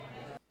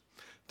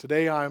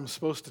Today I'm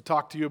supposed to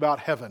talk to you about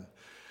heaven.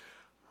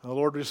 The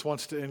Lord just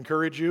wants to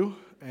encourage you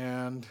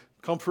and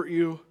comfort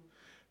you,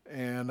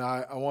 and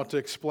I want to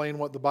explain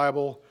what the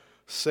Bible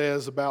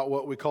says about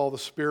what we call the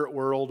spirit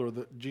world, or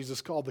that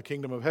Jesus called the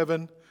kingdom of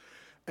heaven.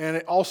 And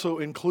it also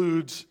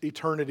includes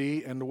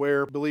eternity and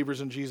where believers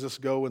in Jesus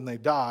go when they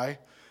die,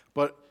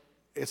 but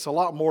it's a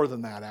lot more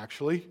than that,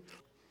 actually.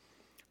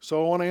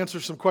 So I want to answer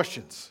some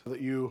questions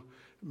that you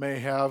may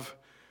have,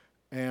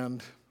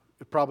 and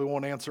it probably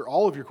won't answer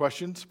all of your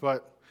questions,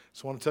 but I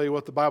just want to tell you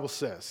what the Bible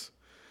says.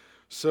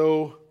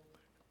 So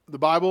the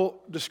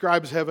Bible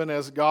describes heaven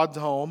as God's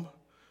home.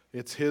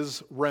 It's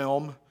His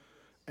realm.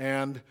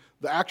 And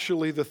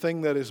the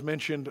thing that is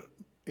mentioned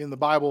in the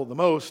Bible the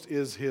most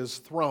is His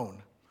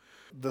throne.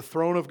 The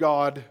throne of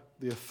God,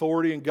 the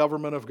authority and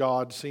government of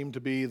God seem to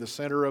be the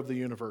center of the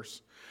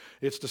universe.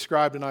 It's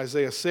described in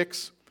Isaiah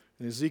 6,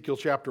 in Ezekiel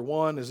chapter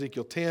 1,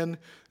 Ezekiel 10,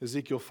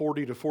 Ezekiel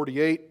 40 to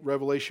 48,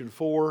 Revelation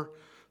 4,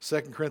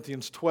 2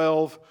 Corinthians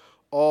 12,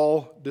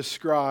 all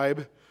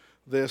describe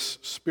this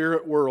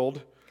spirit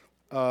world,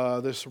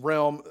 this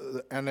realm,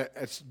 and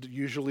it's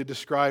usually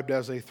described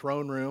as a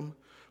throne room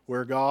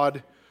where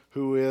God,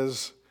 who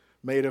is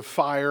made of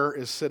fire,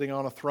 is sitting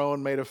on a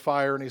throne made of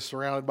fire, and He's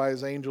surrounded by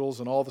His angels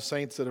and all the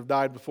saints that have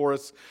died before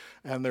us,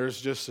 and there's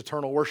just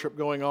eternal worship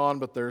going on,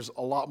 but there's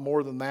a lot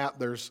more than that.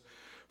 There's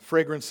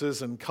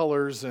fragrances and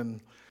colors and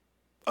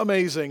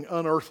amazing,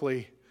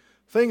 unearthly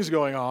things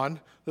going on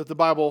that the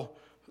Bible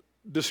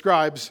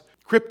describes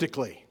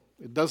cryptically.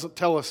 It doesn't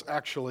tell us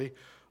actually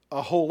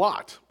a whole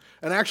lot.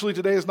 And actually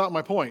today is not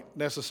my point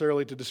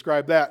necessarily to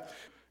describe that.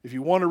 If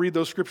you want to read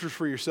those scriptures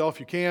for yourself,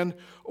 you can.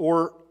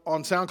 Or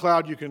on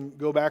SoundCloud, you can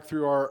go back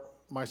through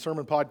my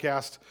sermon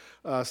podcast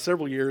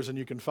several years, and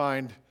you can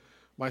find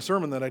my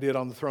sermon that I did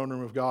on the throne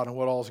room of God and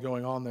what all is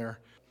going on there.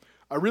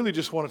 I really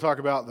just want to talk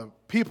about the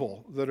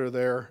people that are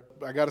there.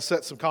 I got to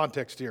set some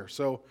context here.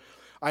 So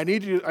I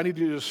need you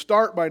to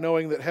start by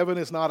knowing that heaven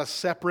is not a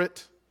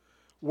separate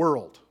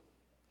world.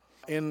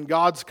 In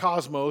God's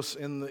cosmos,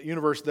 in the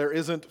universe, there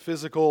isn't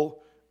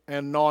physical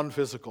and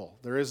non-physical.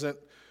 There isn't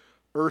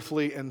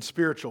earthly and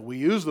spiritual. We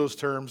use those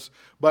terms,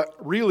 but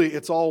really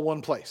it's all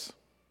one place.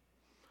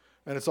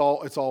 And it's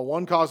all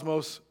one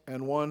cosmos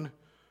and one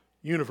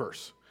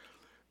universe.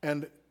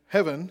 And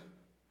heaven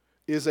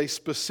is a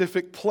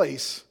specific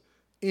place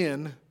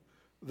in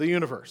the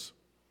universe.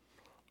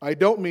 I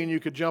don't mean you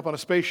could jump on a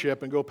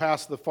spaceship and go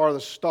past the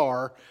farthest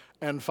star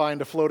and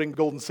find a floating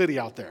golden city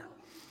out there.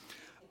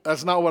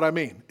 That's not what I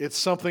mean. It's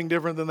something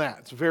different than that.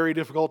 It's very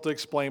difficult to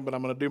explain, but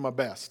I'm going to do my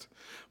best.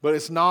 But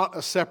it's not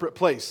a separate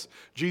place.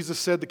 Jesus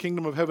said the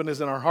kingdom of heaven is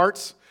in our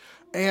hearts,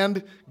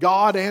 and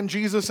God and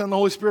Jesus and the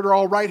Holy Spirit are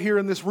all right here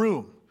in this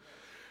room.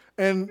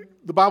 And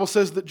the Bible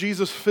says that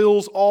Jesus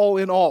fills all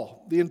in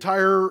all. The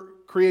entire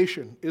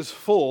creation is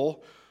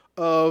full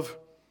of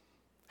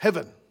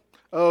heaven,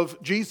 of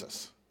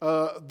Jesus.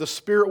 The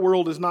spirit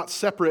world is not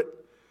separate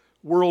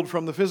world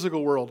from the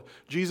physical world.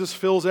 Jesus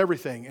fills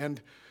everything.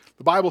 And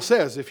the Bible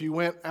says if you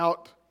went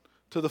out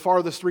to the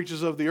farthest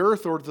reaches of the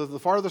earth or to the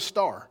farthest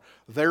star,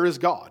 there is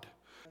God.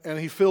 And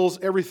He fills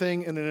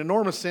everything in an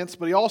enormous sense,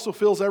 but He also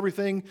fills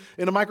everything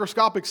in a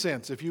microscopic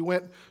sense. If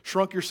you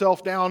shrunk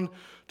yourself down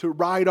to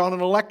ride on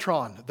an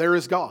electron, there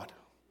is God.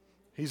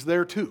 He's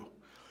there too.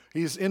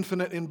 He's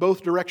infinite in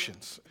both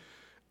directions.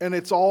 And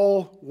it's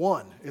all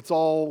one. It's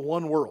all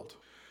one world.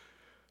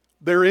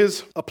 There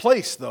is a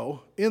place,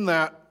 though, in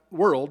that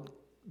world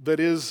that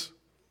is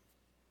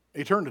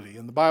eternity.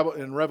 And the Bible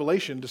in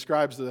Revelation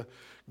describes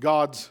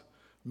God's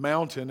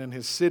mountain and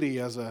His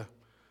city as a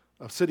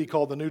city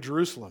called the New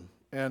Jerusalem.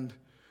 And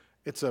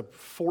it's a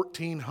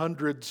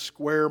 1,400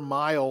 square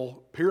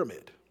mile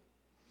pyramid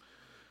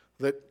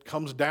that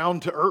comes down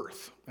to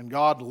earth. And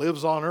God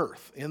lives on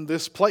earth in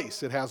this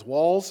place. It has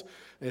walls.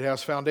 It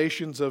has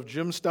foundations of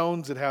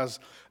gemstones.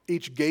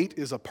 Each gate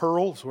is a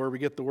pearl. That's where we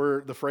get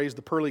the phrase,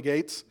 the pearly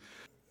gates.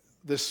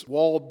 This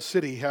walled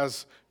city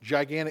has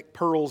gigantic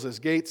pearls as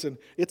gates, and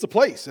it's a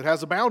place. It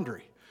has a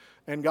boundary,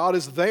 and God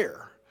is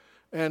there.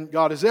 And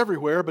God is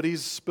everywhere, but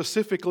He's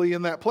specifically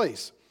in that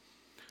place.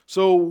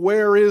 So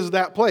where is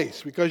that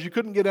place? Because you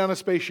couldn't get on a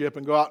spaceship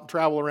and go out and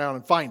travel around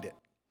and find it.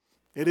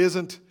 It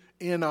isn't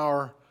in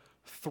our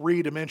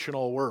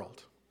three-dimensional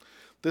world.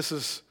 This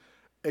is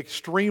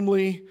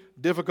extremely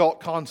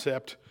difficult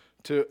concept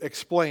to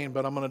explain,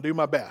 but I'm going to do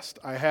my best.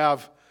 I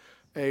have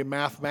a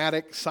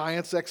mathematic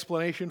science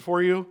explanation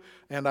for you,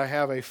 and I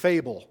have a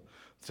fable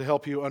to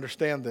help you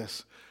understand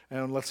this.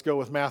 And let's go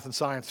with math and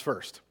science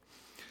first.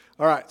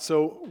 All right,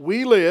 so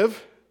we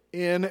live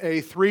in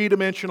a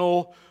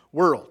three-dimensional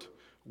world.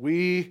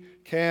 We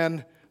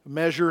can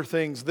measure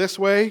things this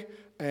way,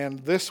 and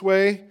this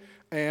way,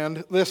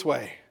 and this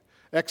way.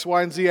 X,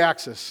 Y, and Z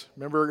axis.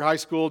 Remember high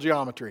school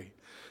geometry.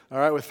 All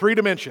right, with three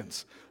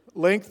dimensions: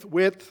 length,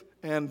 width,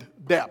 and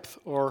depth,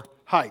 or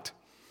height.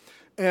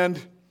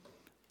 And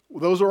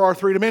those are our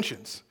three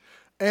dimensions.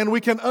 And we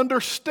can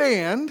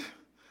understand,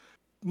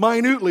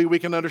 minutely, we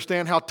can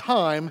understand how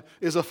time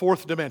is a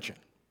fourth dimension.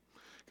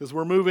 Because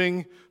we're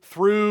moving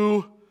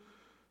through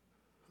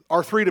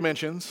our three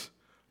dimensions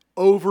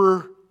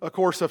over a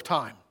course of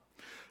time.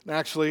 And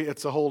actually,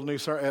 it's a whole new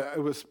sermon.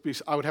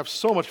 I would have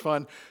so much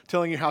fun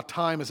telling you how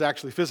time is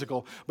actually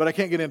physical, but I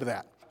can't get into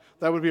that.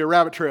 That would be a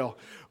rabbit trail.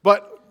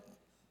 But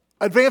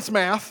advanced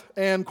math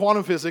and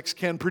quantum physics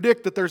can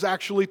predict that there's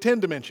actually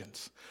 10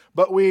 dimensions.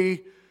 But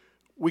we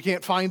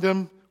can't find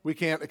them. We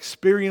can't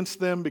experience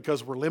them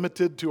because we're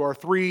limited to our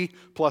 3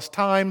 plus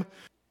time.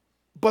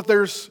 But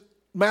there's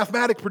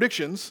mathematic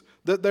predictions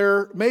that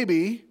there may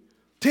be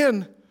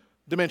 10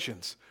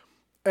 dimensions.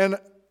 And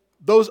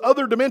those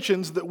other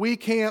dimensions that we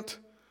can't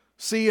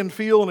see and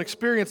feel and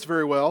experience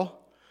very well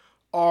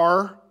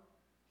are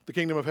the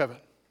kingdom of heaven.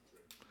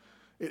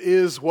 It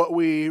is what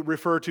we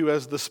refer to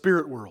as the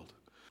spirit world.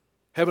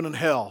 Heaven and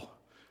hell,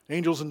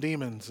 angels and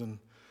demons, and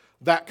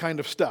that kind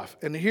of stuff.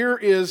 And here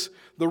is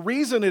the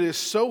reason it is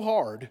so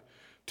hard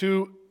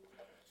to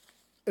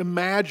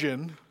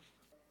imagine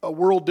a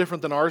world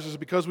different than ours is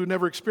because we've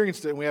never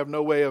experienced it and we have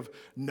no way of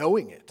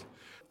knowing it.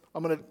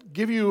 I'm going to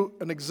give you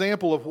an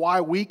example of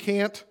why we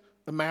can't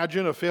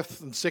imagine a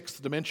 5th and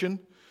 6th dimension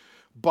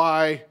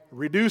by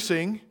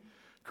reducing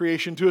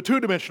creation to a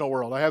 2-dimensional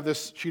world. I have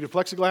this sheet of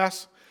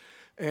plexiglass,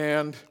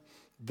 and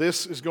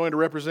this is going to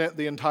represent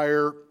the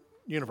entire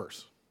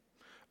universe,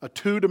 a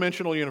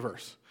 2-dimensional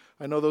universe.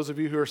 I know those of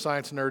you who are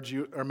science nerds,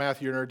 or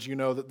math nerds, you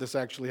know that this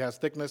actually has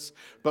thickness,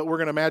 but we're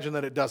going to imagine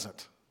that it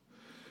doesn't.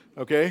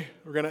 Okay?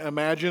 We're going to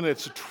imagine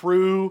it's a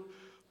true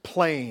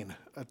plane,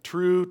 a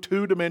true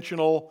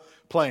 2-dimensional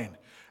plane.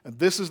 And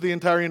this is the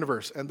entire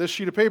universe. And this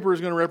sheet of paper is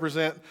going to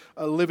represent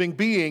a living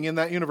being in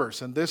that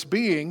universe. And this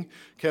being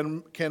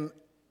can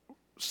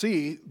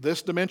see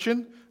this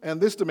dimension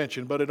and this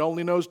dimension, but it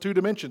only knows 2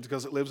 dimensions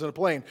because it lives in a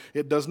plane.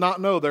 It does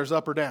not know there's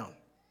up or down.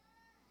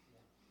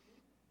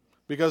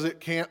 Because it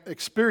can't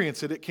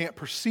experience it, it can't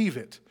perceive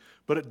it.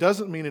 But it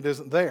doesn't mean it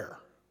isn't there.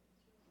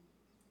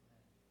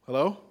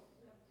 Hello?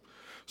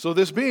 So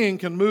this being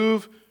can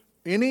move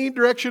any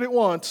direction it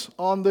wants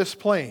on this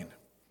plane.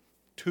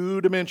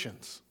 2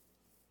 dimensions.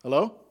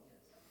 Hello?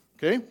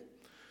 Okay?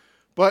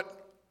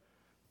 But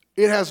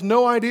it has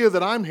no idea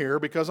that I'm here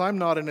because I'm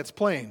not in its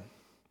plane.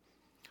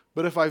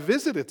 But if I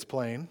visit its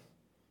plane,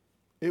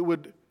 it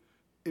would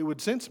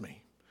sense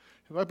me.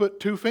 If I put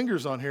 2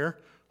 fingers on here,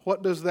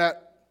 what does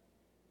that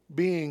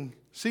being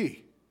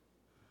see?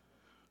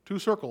 2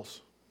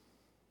 circles.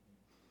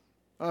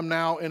 I'm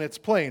now in its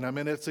plane. I'm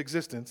in its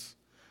existence.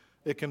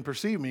 It can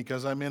perceive me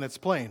because I'm in its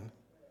plane.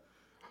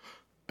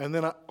 And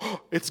then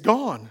it's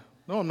gone.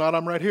 No, I'm not.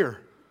 I'm right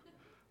here.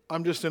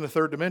 I'm just in a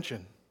 3rd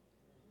dimension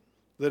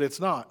that it's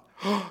not.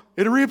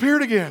 It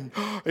reappeared again.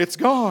 It's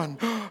gone.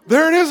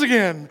 There it is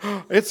again.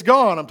 It's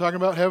gone. I'm talking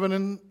about heaven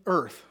and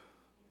earth,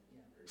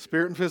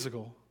 spirit and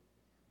physical.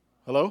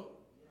 Hello?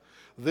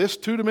 This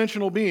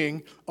 2-dimensional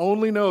being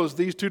only knows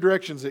these 2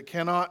 directions. It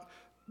cannot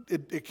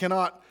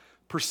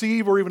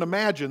perceive or even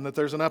imagine that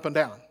there's an up and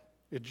down.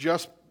 It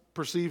just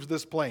perceives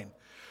this plane.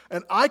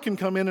 And I can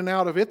come in and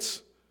out of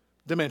its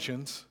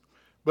dimensions,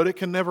 but it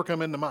can never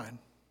come into mine.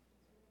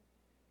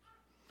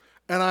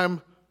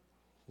 And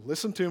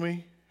listen to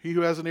me, he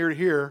who has an ear to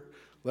hear,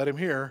 let him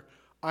hear.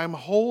 I'm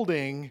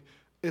holding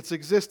its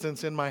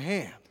existence in my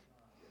hand.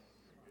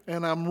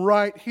 And I'm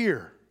right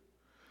here.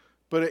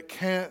 But it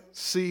can't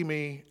see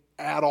me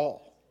at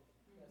all.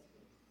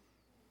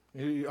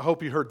 I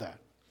hope you heard that.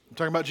 I'm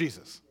talking about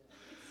Jesus.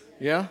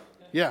 Yeah?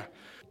 Yeah.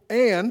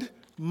 And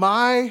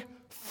my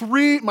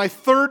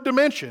 3rd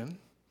dimension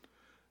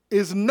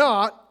is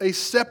not a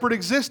separate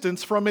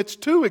existence from its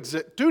 2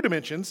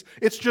 dimensions.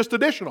 It's just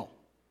additional.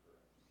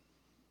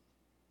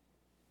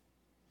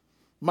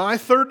 My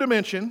 3rd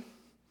dimension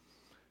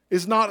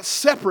is not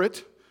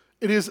separate,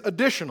 it is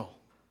additional.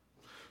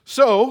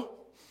 So,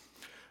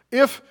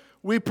 if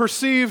we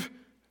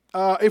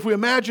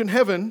imagine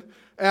heaven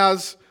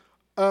as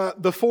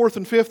the 4th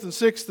and 5th and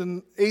 6th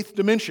and 8th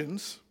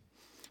dimensions,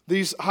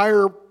 these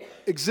higher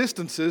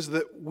existences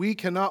that we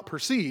cannot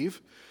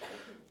perceive,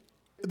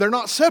 they're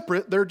not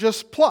separate, they're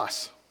just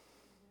plus.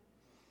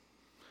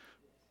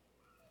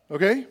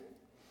 Okay?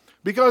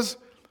 Because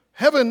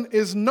heaven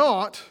is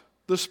not,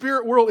 the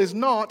spirit world is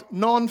not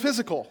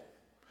non-physical.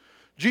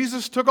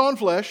 Jesus took on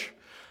flesh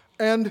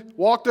and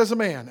walked as a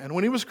man. And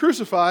when he was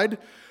crucified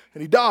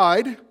and he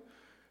died,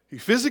 he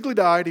physically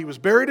died, he was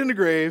buried in the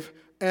grave,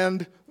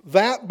 and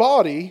that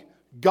body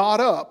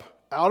got up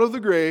out of the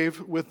grave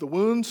with the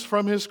wounds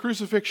from his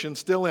crucifixion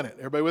still in it.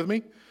 Everybody with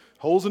me?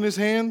 Holes in his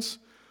hands,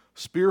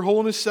 spear hole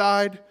in his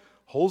side,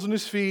 holes in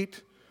his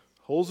feet,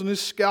 holes in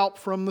his scalp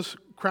from the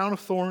crown of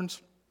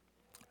thorns.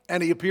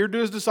 And he appeared to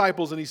his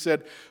disciples and he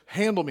said,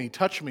 handle me,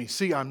 touch me,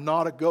 see, I'm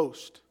not a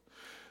ghost.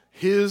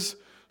 His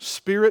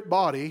spirit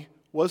body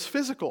was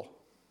physical.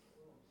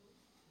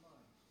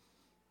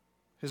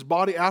 His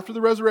body after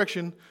the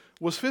resurrection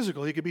was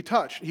physical. He could be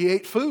touched. He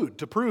ate food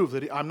to prove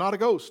that I'm not a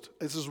ghost.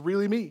 This is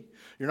really me.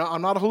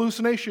 I'm not a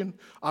hallucination.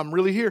 I'm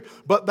really here.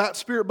 But that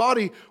spirit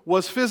body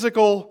was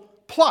physical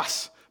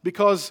plus,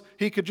 because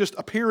he could just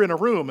appear in a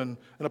room and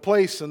in a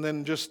place and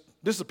then just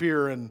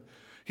disappear, and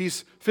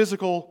he's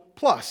physical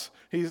plus.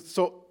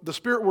 So the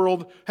spirit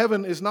world,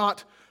 heaven, is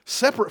not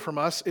separate from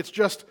us. It's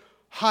just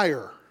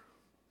higher.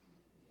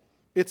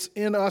 It's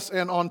in us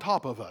and on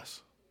top of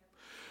us.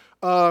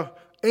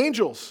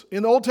 Angels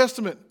in the Old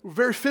Testament were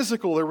very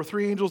physical. There were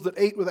 3 angels that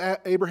ate with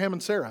Abraham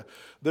and Sarah.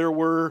 There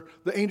were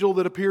the angel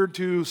that appeared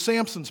to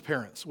Samson's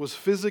parents was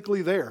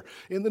physically there.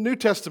 In the New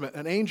Testament,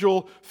 an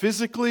angel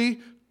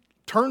physically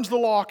turns the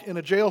lock in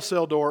a jail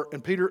cell door,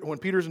 and when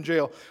Peter's in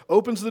jail,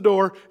 opens the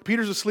door,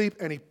 Peter's asleep,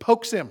 and he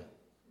pokes him.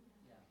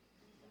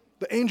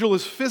 The angel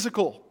is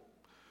physical,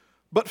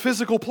 but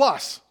physical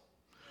plus.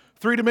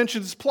 3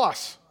 dimensions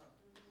plus.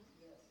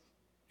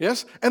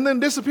 Yes? And then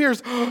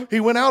disappears.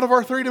 He went out of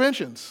our 3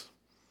 dimensions.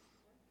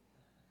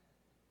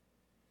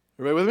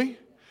 Everybody with me?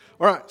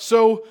 All right,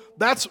 so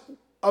that's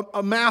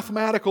a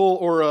mathematical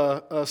or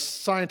a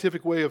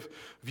scientific way of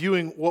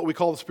viewing what we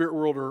call the spirit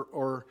world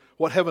or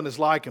what heaven is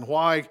like and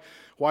why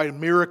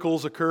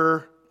miracles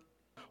occur,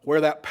 where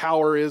that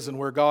power is and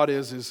where God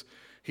is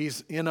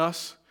He's in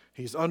us,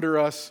 He's under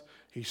us,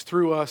 He's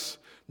through us,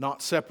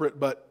 not separate,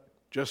 but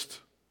just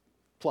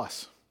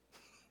plus,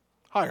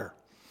 higher.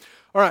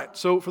 All right,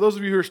 so for those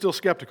of you who are still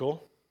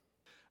skeptical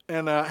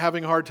and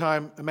having a hard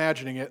time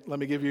imagining it, let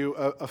me give you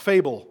a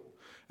fable.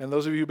 And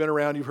those of you who've been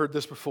around, you've heard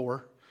this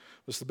before.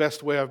 It's the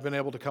best way I've been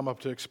able to come up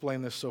to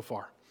explain this so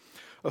far.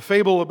 A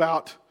fable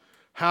about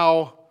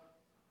how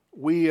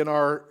we in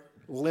our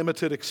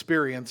limited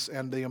experience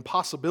and the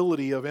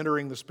impossibility of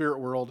entering the spirit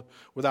world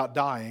without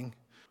dying,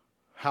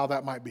 how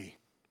that might be.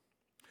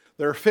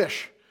 There are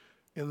fish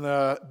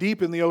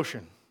deep in the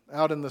ocean,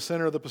 out in the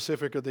center of the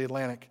Pacific or the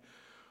Atlantic,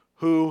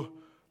 who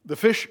the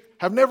fish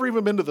have never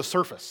even been to the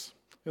surface.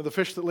 The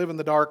fish that live in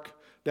the dark,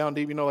 down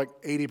deep, like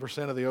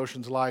 80% of the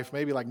ocean's life,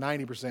 maybe like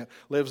 90%,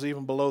 lives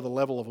even below the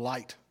level of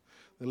light.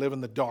 They live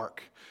in the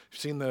dark.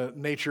 You've seen the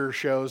nature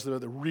shows, the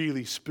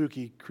really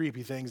spooky,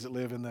 creepy things that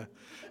live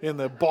in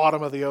the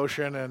bottom of the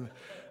ocean and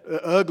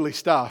ugly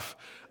stuff.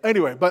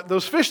 Anyway, but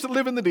those fish that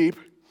live in the deep,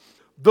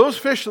 those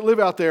fish that live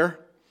out there,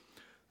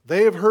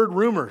 they have heard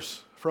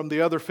rumors from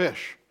the other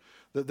fish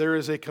that there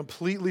is a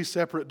completely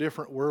separate,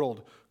 different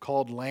world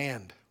called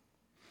land,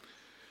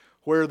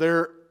 where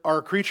there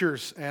are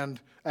creatures and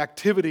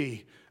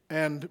activity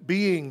and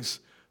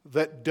beings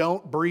that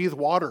don't breathe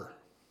water.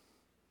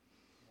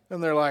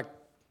 And they're like,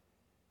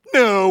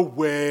 no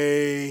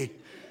way,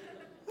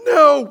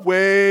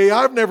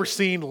 I've never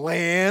seen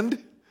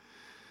land.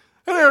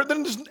 And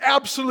there's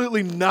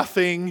absolutely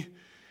nothing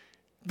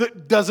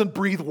that doesn't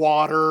breathe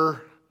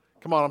water.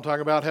 Come on, I'm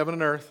talking about heaven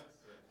and earth.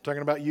 I'm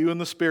talking about you and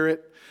the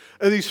Spirit.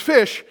 And these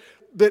fish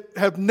that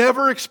have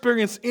never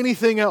experienced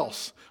anything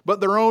else but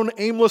their own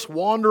aimless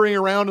wandering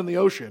around in the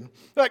ocean.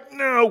 Like,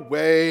 no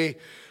way.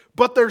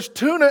 But there's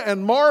tuna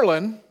and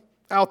marlin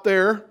out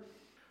there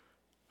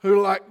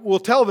who will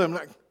tell them,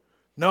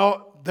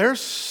 no,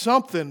 there's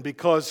something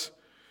because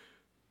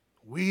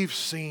we've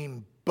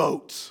seen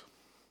boats.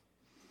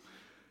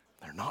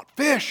 They're not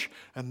fish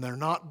and they're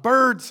not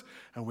birds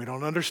and we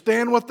don't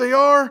understand what they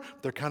are.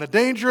 They're kind of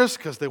dangerous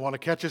because they want to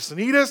catch us and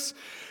eat us.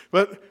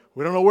 But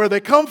we don't know where they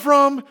come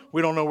from.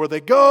 We don't know where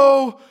they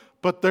go.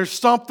 But there's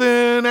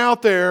something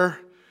out there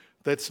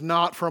that's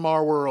not from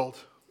our world.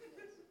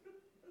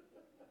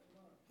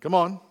 Come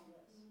on.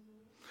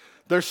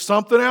 There's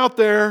something out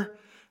there,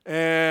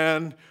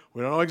 and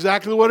we don't know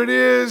exactly what it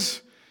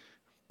is,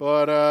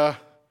 but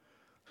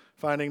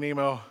Finding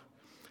Nemo,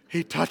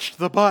 he touched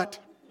the butt.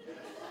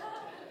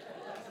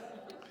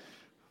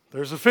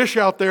 There's a fish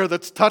out there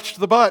that's touched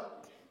the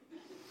butt.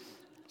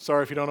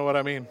 Sorry if you don't know what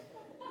I mean.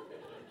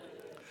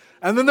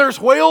 And then there's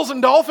whales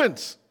and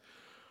dolphins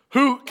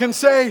who can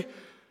say,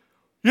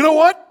 you know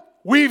what?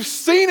 We've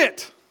seen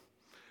it.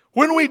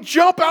 When we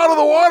jump out of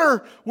the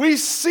water, we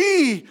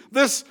see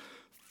this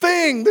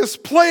thing, this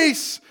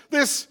place,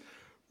 this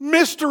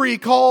mystery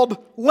called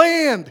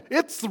land.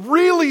 It's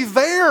really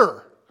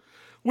there.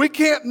 We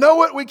can't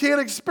know it. We can't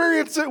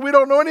experience it. We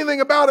don't know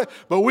anything about it,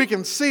 but we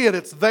can see it.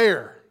 It's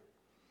there.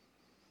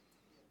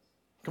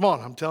 Come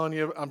on, I'm telling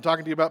you, I'm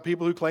talking to you about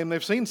people who claim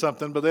they've seen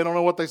something, but they don't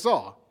know what they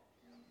saw.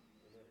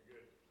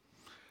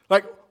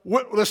 Like,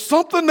 there's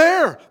something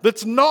there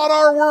that's not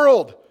our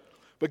world.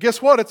 But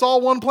guess what? It's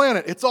all one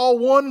planet. It's all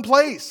one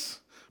place.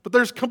 But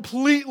there's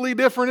completely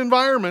different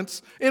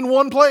environments in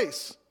one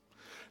place.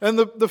 And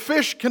the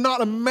fish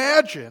cannot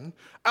imagine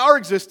our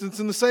existence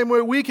in the same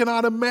way we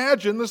cannot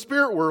imagine the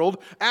spirit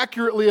world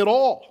accurately at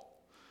all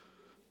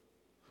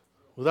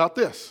without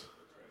this.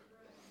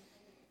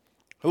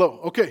 Hello?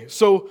 Okay,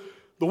 so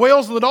the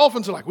whales and the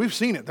dolphins are like, we've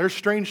seen it. There's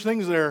strange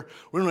things there.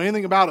 We don't know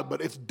anything about it,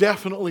 but it's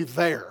definitely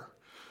there.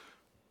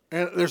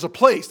 And there's a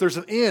place, there's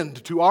an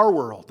end to our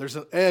world. There's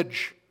an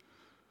edge.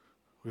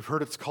 We've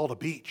heard it's called a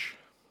beach.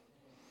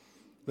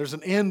 There's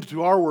an end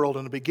to our world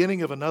and a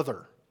beginning of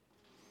another.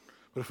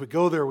 But if we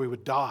go there, we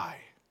would die.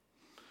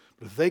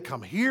 But if they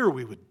come here,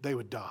 they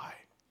would die.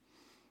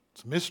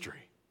 It's a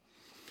mystery.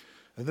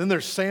 And then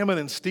there's salmon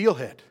and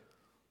steelhead,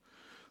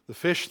 the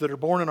fish that are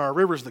born in our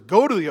rivers that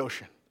go to the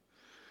ocean.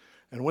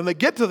 And when they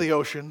get to the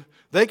ocean,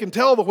 they can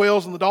tell the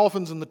whales and the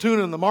dolphins and the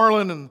tuna and the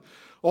marlin and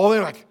all,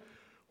 they're like,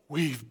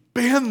 we've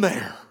been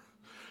there.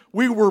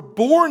 We were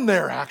born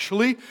there,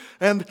 actually,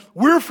 and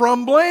we're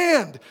from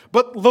land.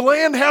 But the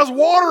land has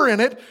water in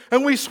it,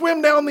 and we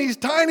swim down these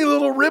tiny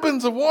little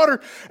ribbons of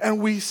water,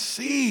 and we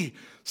see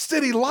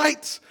city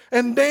lights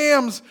and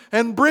dams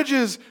and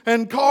bridges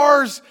and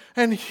cars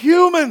and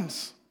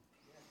humans.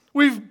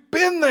 We've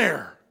been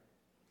there.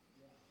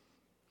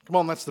 Come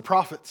on, that's the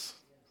prophets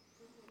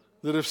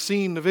that have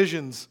seen the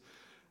visions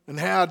and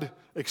had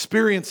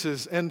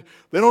experiences, and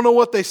they don't know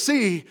what they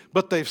see,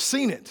 but they've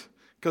seen it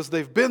because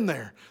they've been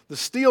there. The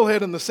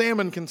steelhead and the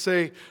salmon can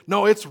say,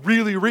 no, it's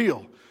really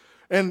real.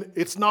 And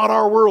it's not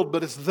our world,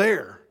 but it's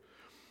there.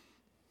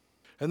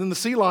 And then the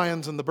sea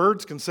lions and the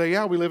birds can say,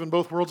 yeah, we live in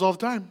both worlds all the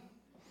time.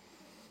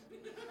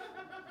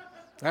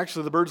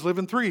 Actually, the birds live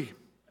in three: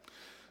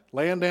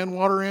 land and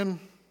water and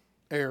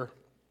air.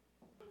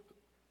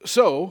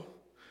 So,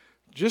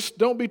 just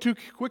don't be too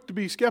quick to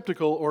be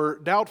skeptical or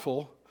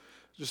doubtful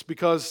just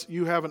because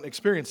you haven't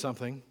experienced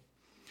something.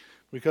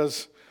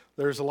 Because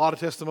there's a lot of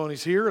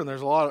testimonies here, and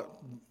there's a lot of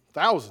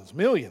thousands,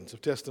 millions of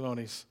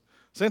testimonies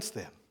since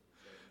then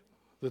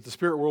that the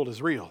spirit world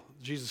is real.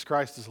 Jesus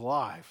Christ is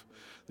alive.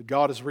 That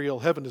God is real.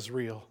 Heaven is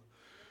real.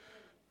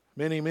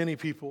 Many, many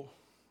people,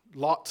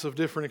 lots of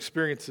different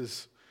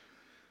experiences.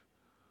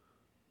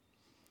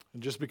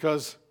 And just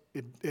because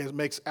it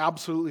makes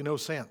absolutely no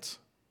sense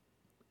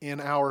in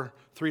our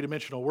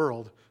three-dimensional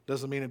world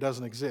doesn't mean it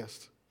doesn't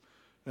exist.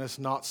 And it's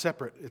not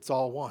separate. It's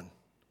all one.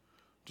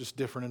 Just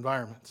different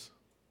environments.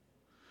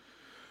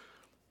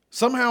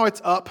 Somehow it's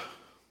up,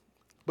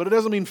 but it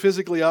doesn't mean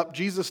physically up.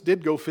 Jesus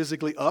did go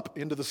physically up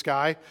into the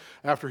sky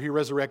after he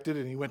resurrected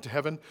and he went to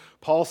heaven.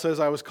 Paul says,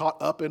 I was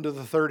caught up into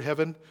the third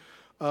heaven.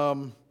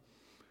 The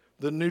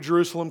New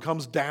Jerusalem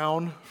comes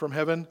down from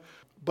heaven.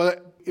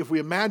 But if we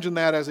imagine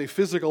that as a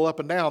physical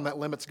up and down, that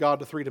limits God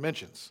to three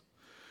dimensions.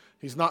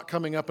 He's not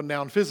coming up and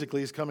down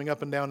physically, he's coming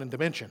up and down in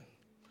dimension.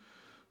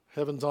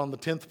 Heaven's on the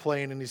 10th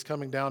plane and he's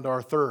coming down to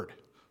our third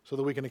so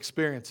that we can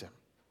experience him.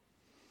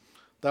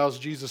 That was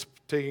Jesus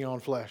taking on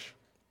flesh.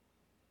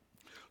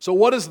 So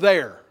what is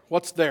there?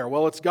 What's there?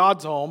 Well, it's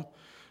God's home,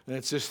 and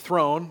it's his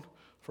throne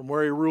from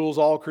where he rules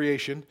all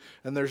creation.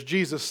 And there's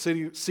Jesus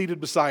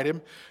seated beside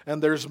him,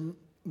 and there's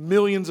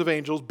millions of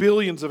angels,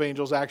 billions of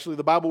angels actually.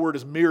 The Bible word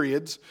is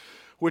myriads,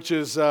 which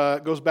is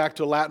goes back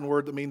to a Latin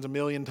word that means a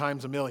million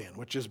times a million,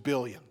 which is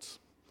billions.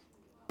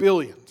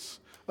 Billions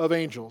of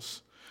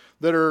angels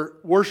that are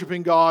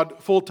worshiping God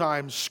full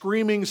time,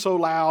 screaming so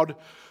loud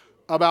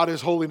about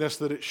his holiness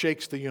that it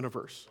shakes the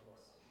universe.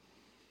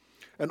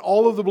 And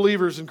all of the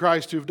believers in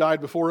Christ who've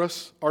died before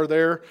us are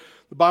there.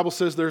 The Bible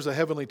says there's a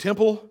heavenly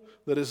temple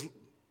that is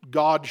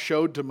God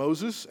showed to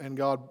Moses, and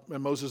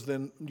Moses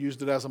then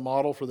used it as a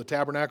model for the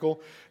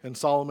tabernacle, and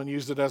Solomon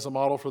used it as a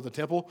model for the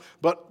temple.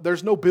 But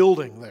there's no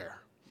building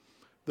there.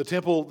 The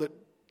temple that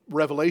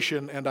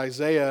Revelation and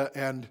Isaiah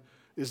and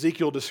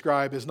Ezekiel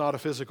describe is not a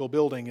physical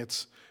building.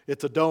 It's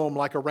a dome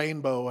like a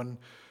rainbow,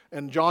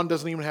 and John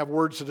doesn't even have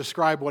words to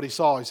describe what he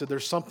saw. He said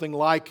there's something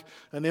like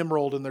an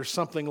emerald, and there's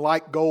something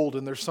like gold,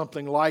 and there's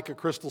something like a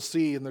crystal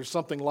sea, and there's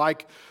something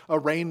like a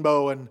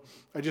rainbow, and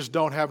I just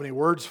don't have any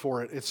words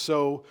for it. It's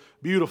so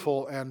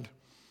beautiful and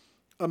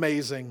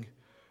amazing.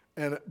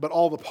 But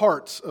all the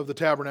parts of the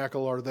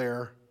tabernacle are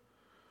there,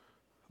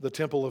 the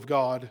temple of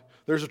God.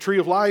 There's a tree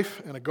of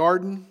life and a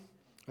garden.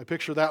 I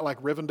picture that like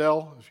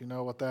Rivendell, if you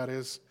know what that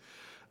is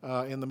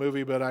in the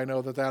movie, but I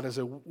know that is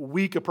a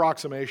weak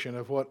approximation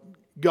of what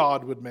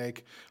God would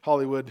make.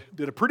 Hollywood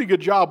did a pretty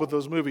good job with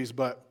those movies,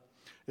 but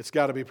it's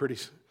got to be pretty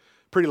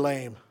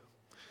lame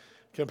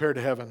compared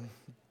to heaven.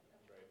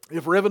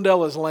 If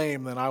Rivendell is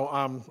lame, then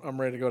I'm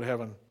ready to go to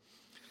heaven.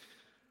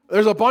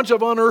 There's a bunch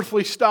of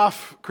unearthly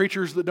stuff,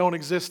 creatures that don't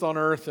exist on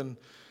earth, and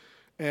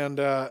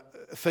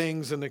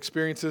things and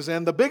experiences.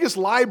 And the biggest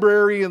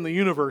library in the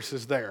universe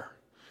is there.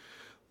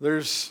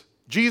 There's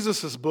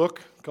Jesus'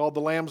 book called the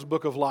Lamb's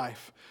Book of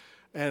Life.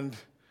 And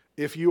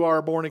if you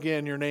are born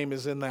again, your name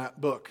is in that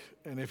book.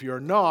 And if you're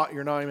not,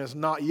 your name is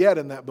not yet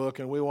in that book,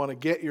 and we want to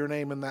get your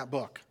name in that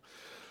book.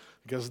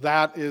 Because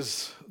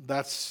that's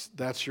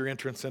your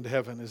entrance into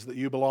heaven, is that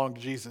you belong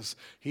to Jesus.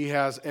 He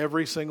has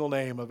every single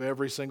name of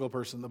every single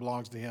person that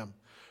belongs to him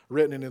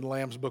written in the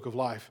Lamb's Book of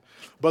Life.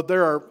 But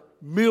there are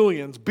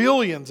millions,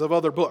 billions of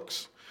other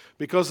books,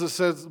 because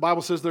the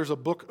Bible says there's a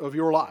book of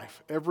your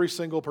life. Every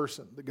single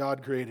person that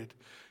God created,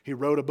 he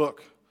wrote a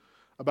book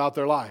about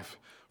their life.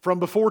 From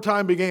before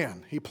time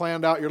began, he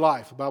planned out your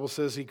life. The Bible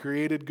says he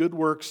created good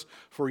works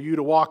for you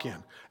to walk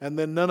in. And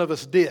then none of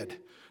us did.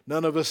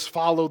 None of us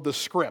followed the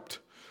script.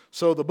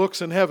 So the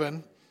books in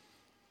heaven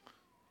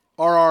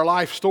are our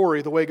life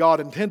story the way God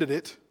intended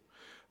it.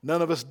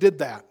 None of us did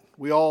that.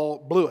 We all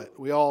blew it.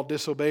 We all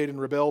disobeyed and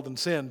rebelled and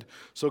sinned.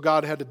 So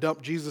God had to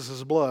dump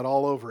Jesus' blood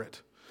all over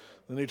it.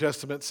 The New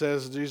Testament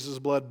says Jesus'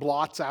 blood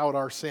blots out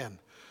our sin.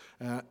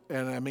 And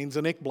that means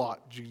an ink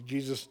blot.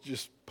 Jesus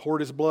just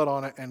poured his blood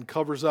on it and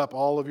covers up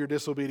all of your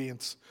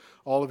disobedience,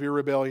 all of your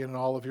rebellion, and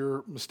all of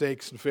your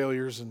mistakes and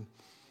failures.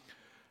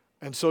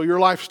 And so your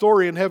life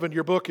story in heaven,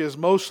 your book, is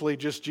mostly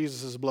just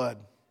Jesus' blood,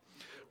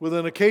 with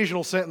an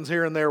occasional sentence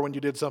here and there when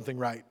you did something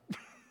right.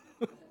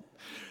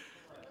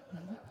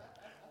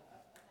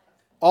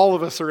 All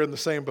of us are in the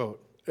same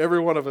boat. Every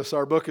one of us,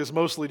 our book is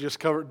mostly just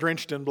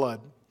drenched in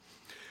blood.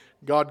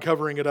 God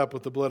covering it up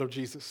with the blood of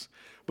Jesus.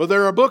 But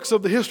there are books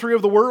of the history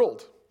of the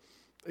world.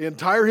 The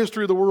entire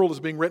history of the world is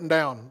being written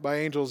down by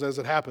angels as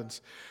it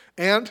happens.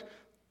 And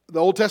the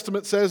Old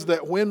Testament says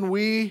that when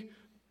we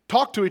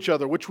talk to each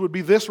other, which would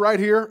be this right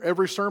here,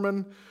 every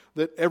sermon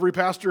that every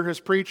pastor has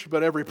preached,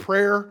 but every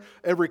prayer,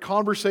 every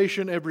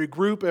conversation, every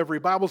group, every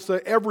Bible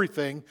study,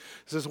 everything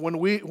says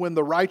when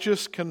the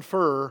righteous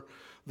confer,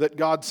 that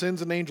God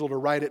sends an angel to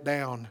write it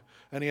down,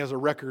 and he has a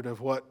record of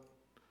what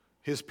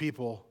his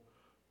people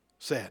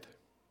said.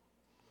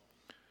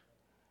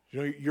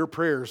 You know, your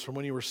prayers from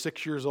when you were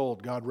 6 years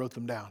old, God wrote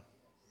them down.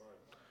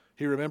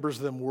 He remembers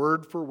them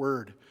word for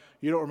word.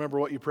 You don't remember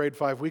what you prayed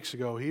 5 weeks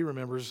ago. He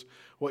remembers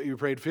what you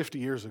prayed 50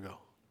 years ago.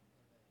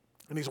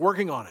 And he's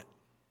working on it.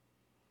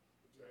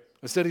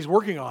 I said he's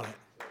working on it.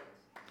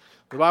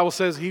 The Bible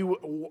says he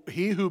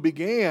who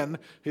began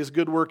his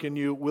good work in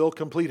you will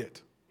complete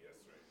it.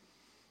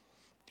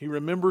 He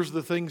remembers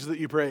the things that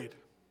you prayed.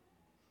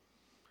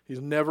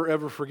 He's never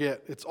ever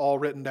forget. It's all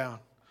written down.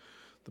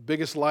 The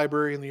biggest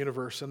library in the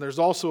universe. And there's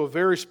also a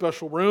very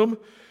special room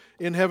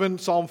in heaven.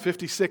 Psalm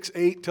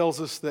 56:8 tells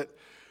us that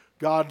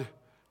God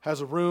has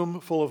a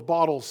room full of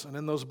bottles. And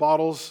in those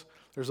bottles,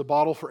 there's a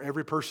bottle for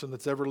every person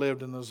that's ever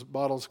lived. And those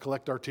bottles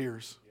collect our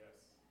tears.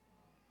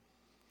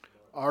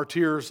 Our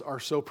tears are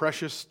so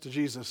precious to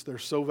Jesus. They're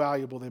so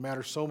valuable. They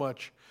matter so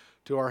much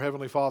to our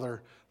Heavenly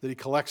Father that He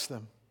collects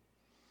them.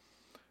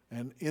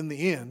 And in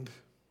the end,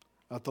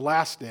 at the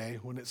last day,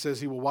 when it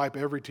says He will wipe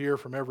every tear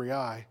from every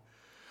eye,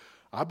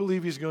 I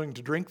believe He's going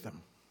to drink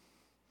them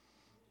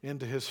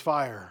into His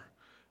fire,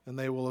 and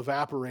they will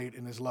evaporate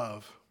in His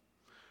love,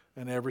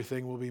 and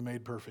everything will be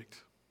made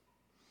perfect.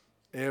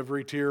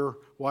 Every tear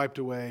wiped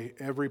away,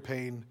 every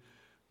pain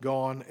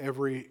gone,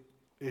 every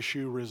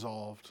issue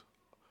resolved,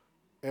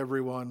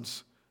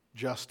 everyone's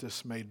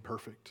justice made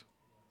perfect.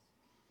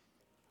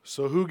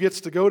 So who gets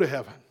to go to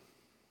heaven?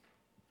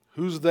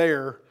 Who's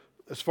there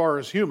as far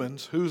as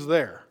humans? Who's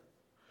there?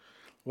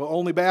 Well,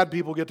 only bad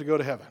people get to go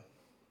to heaven.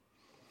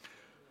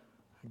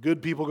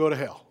 Good people go to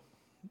hell.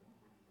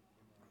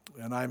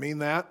 And I mean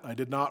that. I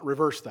did not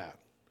reverse that.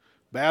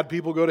 Bad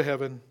people go to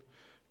heaven.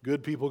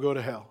 Good people go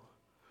to hell.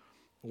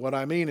 What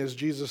I mean is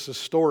Jesus'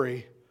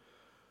 story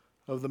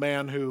of the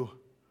man who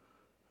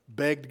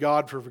begged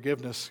God for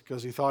forgiveness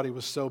because he thought he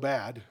was so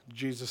bad.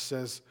 Jesus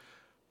says,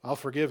 I'll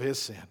forgive his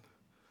sin.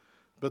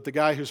 But the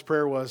guy whose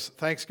prayer was,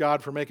 thanks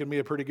God for making me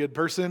a pretty good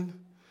person.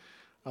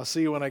 I'll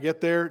see you when I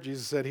get there.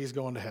 Jesus said he's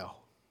going to hell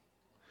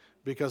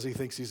because he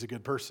thinks he's a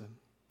good person.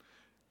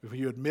 If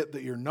you admit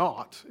that you're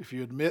not, if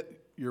you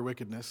admit your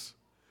wickedness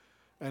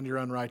and your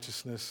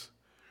unrighteousness,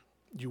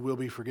 you will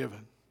be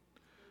forgiven.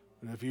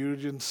 And if you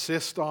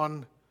insist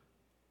on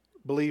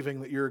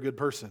believing that you're a good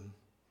person,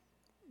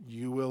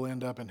 you will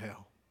end up in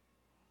hell.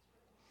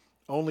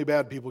 Only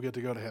bad people get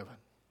to go to heaven.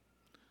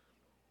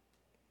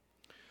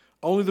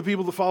 Only the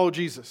people that follow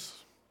Jesus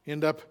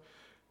end up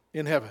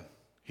in heaven.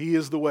 He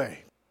is the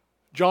way.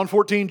 John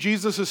 14,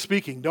 Jesus is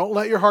speaking. Don't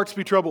let your hearts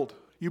be troubled.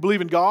 You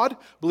believe in God,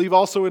 believe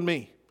also in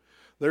me.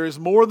 There is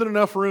more than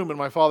enough room in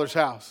my Father's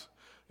house.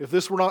 If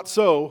this were not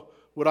so,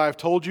 would I have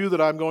told you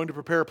that I'm going to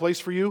prepare a place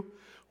for you?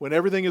 When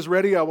everything is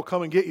ready, I will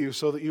come and get you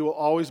so that you will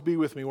always be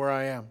with me where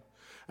I am.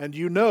 And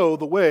you know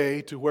the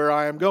way to where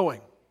I am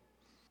going.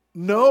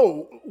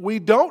 No, we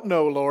don't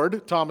know,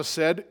 Lord, Thomas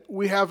said.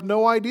 We have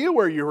no idea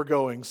where you are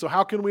going, so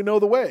how can we know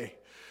the way?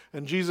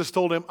 And Jesus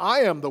told him,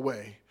 I am the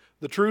way,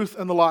 the truth,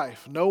 and the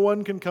life. No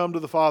one can come to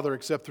the Father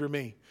except through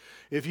me.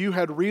 If you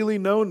had really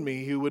known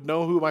me, you would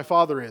know who my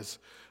Father is.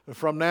 And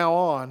from now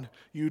on,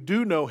 you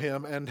do know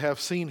him and have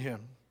seen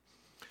him.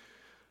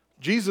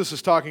 Jesus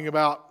is talking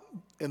about,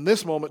 in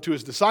this moment to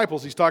his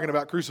disciples, he's talking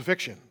about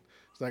crucifixion.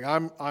 It's like,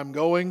 I'm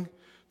going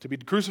to be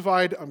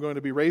crucified, I'm going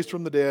to be raised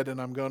from the dead, and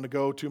I'm going to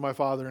go to my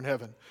Father in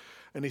heaven.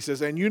 And he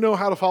says, and you know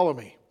how to follow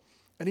me.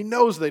 And he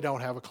knows they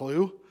don't have a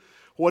clue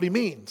what he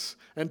means.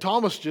 And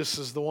Thomas just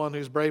is the one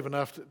who's brave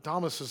enough.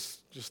 Thomas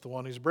is just the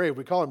one who's brave.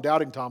 We call him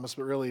Doubting Thomas,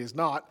 but really he's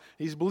not.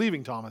 He's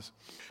Believing Thomas.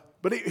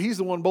 But he's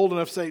the one bold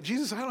enough to say,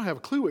 Jesus, I don't have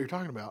a clue what you're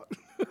talking about.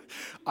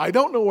 I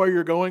don't know where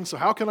you're going, so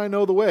how can I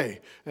know the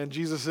way? And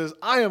Jesus says,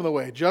 I am the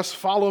way. Just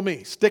follow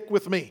me. Stick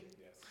with me.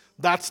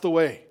 That's the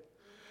way.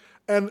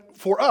 And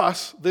for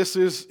us, this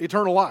is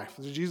eternal life.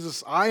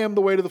 Jesus, I am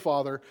the way to the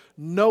Father.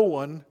 No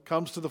one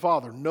comes to the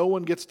Father. No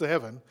one gets to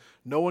heaven.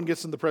 No one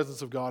gets in the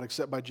presence of God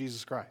except by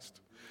Jesus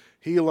Christ.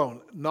 He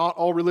alone. Not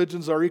all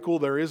religions are equal.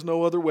 There is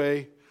no other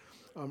way.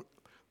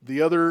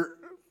 The other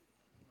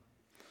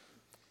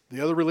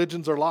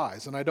religions are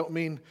lies. And I don't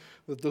mean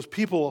that those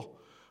people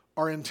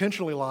are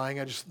intentionally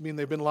lying. I just mean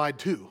they've been lied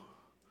to.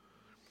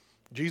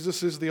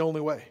 Jesus is the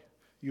only way.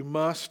 You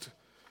must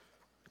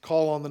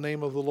call on the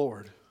name of the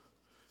Lord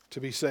to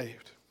be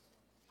saved.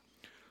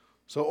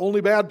 So only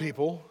bad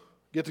people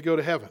get to go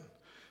to heaven,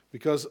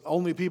 because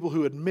only people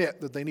who admit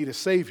that they need a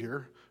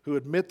Savior, who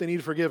admit they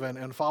need forgiven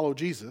and follow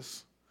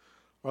Jesus,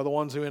 are the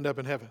ones who end up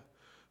in heaven.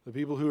 The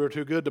people who are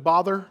too good to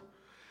bother,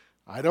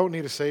 I don't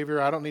need a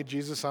Savior, I don't need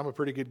Jesus, I'm a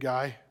pretty good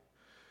guy.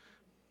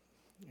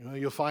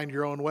 You'll find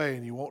your own way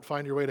and you won't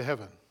find your way to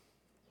heaven.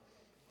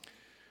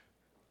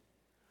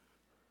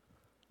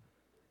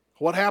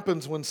 What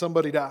happens when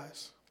somebody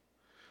dies?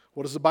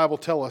 What does the Bible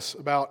tell us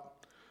about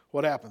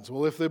what happens?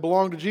 Well, if they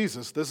belong to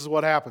Jesus, this is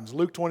what happens.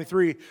 Luke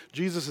 23,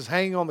 Jesus is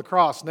hanging on the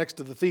cross next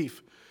to the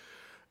thief.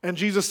 And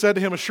Jesus said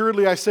to him,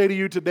 "Assuredly I say to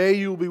you, today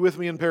you will be with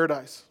me in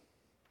paradise."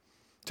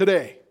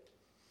 Today.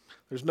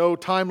 There's no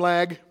time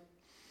lag.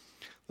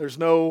 There's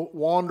no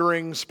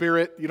wandering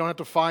spirit. You don't have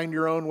to find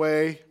your own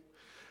way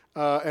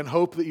and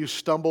hope that you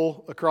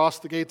stumble across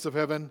the gates of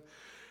heaven.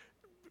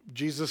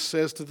 Jesus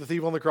says to the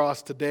thief on the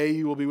cross, "Today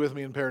you will be with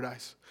me in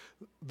paradise."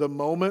 The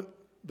moment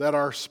that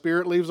our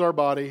spirit leaves our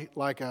body,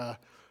 like a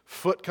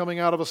foot coming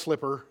out of a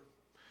slipper,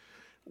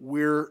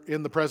 we're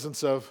in the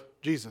presence of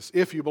Jesus,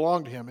 if you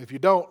belong to Him. If you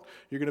don't,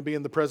 you're going to be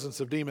in the presence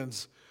of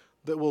demons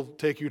that will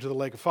take you to the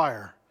lake of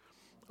fire.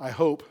 I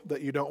hope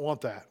that you don't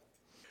want that.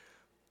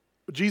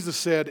 But Jesus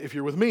said, if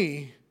you're with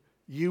me,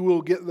 you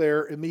will get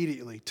there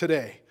immediately,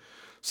 today.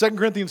 2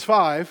 Corinthians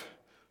 5,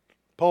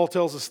 Paul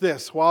tells us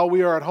this: while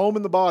we are at home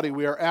in the body,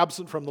 we are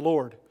absent from the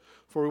Lord,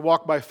 for we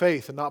walk by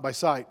faith and not by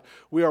sight.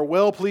 We are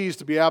well pleased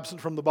to be absent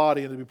from the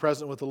body and to be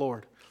present with the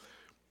Lord.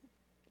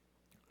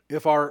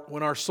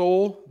 When our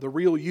soul, the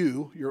real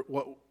you,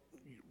 what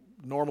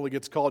normally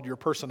gets called your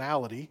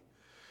personality,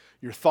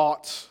 your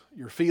thoughts,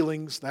 your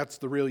feelings, that's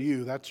the real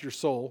you, that's your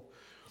soul.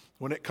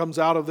 When it comes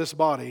out of this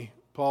body,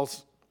 Paul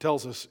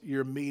tells us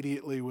you're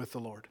immediately with the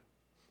Lord.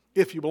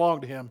 If you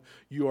belong to Him,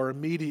 you are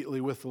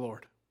immediately with the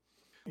Lord.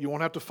 You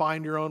won't have to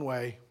find your own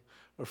way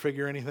or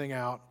figure anything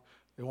out.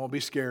 It won't be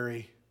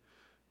scary.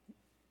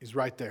 He's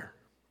right there.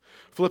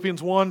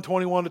 Philippians 1,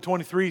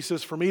 21-23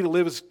 says, "For me to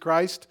live is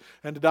Christ,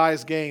 and to die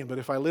is gain. But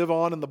if I live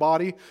on in the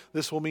body,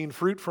 this will mean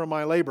fruit from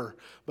my labor.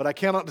 But I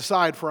cannot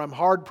decide, for I'm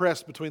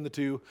hard-pressed between the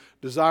two,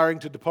 desiring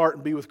to depart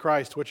and be with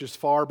Christ, which is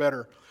far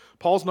better."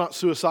 Paul's not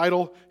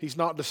suicidal. He's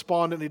not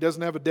despondent. He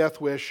doesn't have a death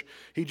wish.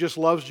 He just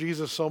loves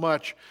Jesus so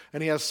much,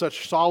 and he has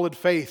such solid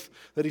faith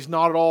that he's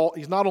not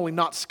only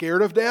not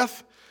scared of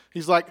death,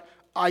 he's like,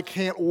 I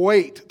can't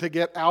wait to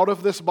get out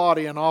of this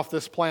body and off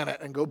this planet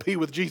and go be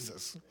with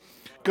Jesus.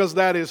 Because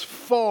that is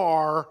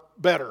far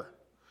better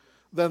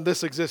than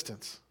this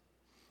existence.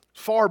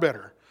 Far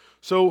better.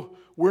 So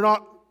we're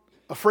not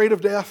afraid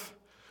of death.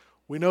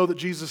 We know that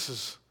Jesus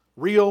is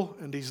real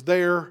and He's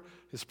there.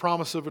 His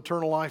promise of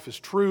eternal life is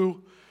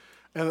true.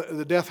 And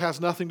the death has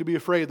nothing to be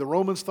afraid. The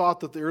Romans thought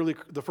that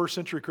the first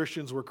century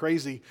Christians were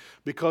crazy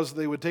because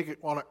they would take it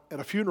at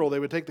a funeral, they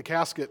would take the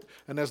casket,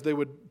 and as they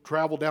would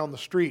travel down the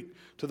street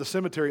to the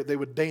cemetery, they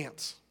would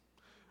dance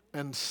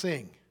and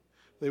sing.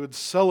 They would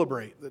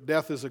celebrate that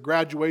death is a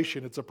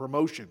graduation, it's a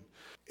promotion,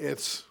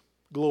 it's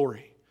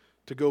glory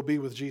to go be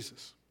with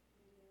Jesus.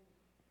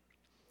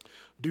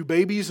 Do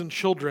babies and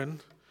children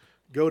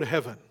go to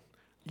heaven?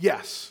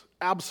 Yes,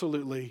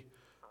 absolutely,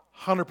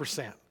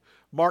 100%.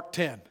 Mark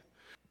 10.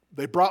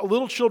 They brought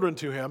little children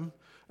to Him.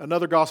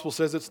 Another gospel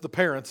says it's the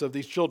parents of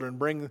these children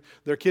bring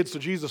their kids to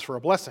Jesus for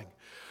a blessing,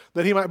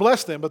 that He might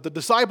bless them. But the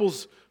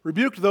disciples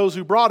rebuked those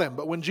who brought Him.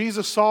 But when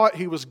Jesus saw it,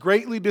 He was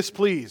greatly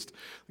displeased.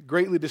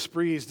 Greatly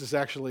displeased is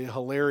actually a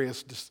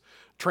hilarious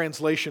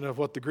translation of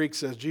what the Greek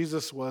says.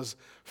 Jesus was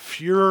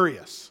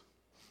furious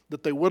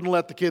that they wouldn't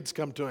let the kids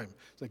come to Him.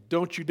 It's like,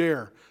 don't you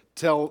dare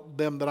tell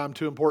them that I'm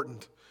too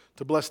important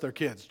to bless their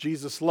kids.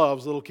 Jesus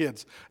loves little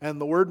kids.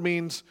 And the word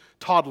means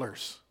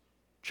toddlers.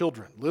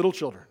 Children, little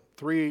children,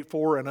 3,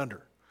 4, and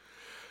under.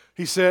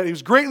 He said, He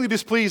was greatly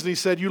displeased, and He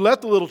said, "You let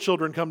the little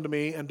children come to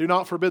me, and do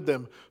not forbid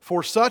them,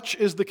 for such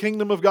is the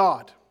kingdom of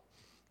God."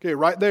 Okay,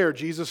 right there,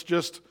 Jesus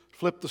just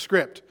flipped the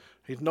script.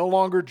 He's no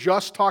longer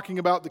just talking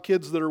about the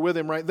kids that are with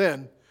Him right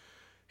then.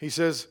 He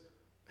says,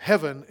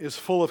 heaven is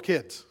full of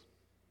kids.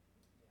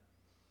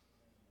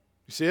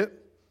 You see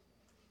it?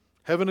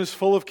 Heaven is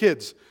full of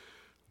kids.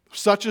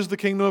 Such is the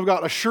kingdom of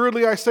God.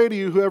 Assuredly, I say to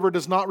you, whoever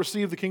does not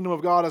receive the kingdom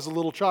of God as a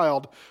little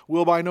child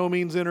will by no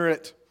means enter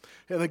it.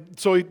 And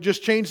so He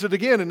just changed it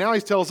again, and now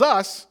He tells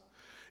us,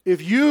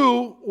 if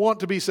you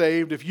want to be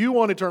saved, if you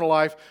want eternal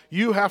life,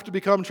 you have to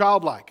become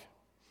childlike,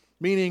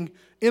 meaning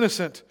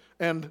innocent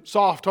and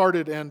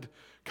soft-hearted and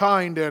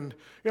kind. And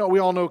we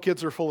all know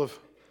kids are full of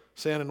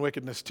sin and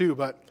wickedness too,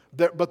 but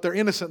they're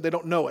innocent. They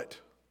don't know it.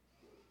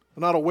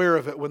 They're not aware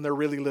of it when they're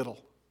really little.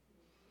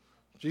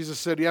 Jesus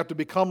said you have to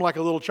become like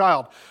a little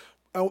child.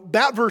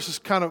 That verse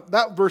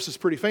is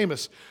pretty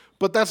famous,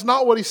 but that's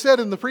not what He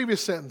said in the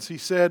previous sentence. He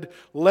said,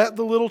 "Let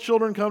the little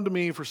children come to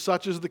me, for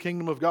such is the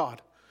kingdom of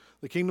God."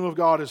 The kingdom of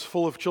God is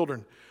full of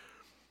children.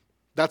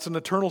 That's an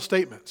eternal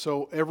statement.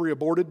 So every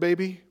aborted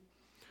baby,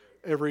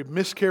 every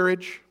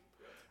miscarriage,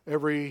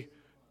 every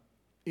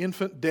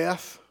infant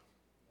death,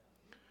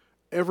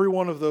 every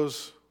one of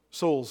those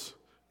souls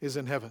is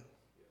in heaven,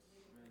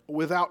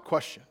 without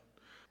question.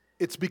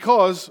 It's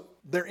because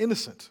they're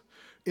innocent.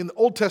 In the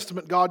Old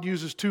Testament, God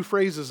uses 2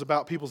 phrases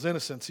about people's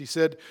innocence. He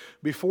said,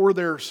 before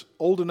they're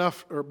old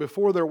enough or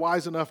before they're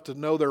wise enough to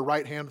know their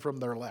right hand from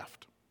their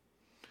left.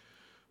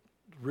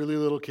 Really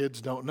little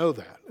kids don't know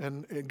that.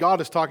 And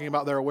God is talking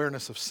about their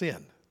awareness of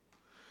sin.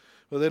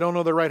 but they don't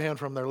know their right hand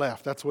from their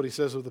left. That's what he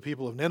says of the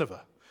people of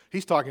Nineveh.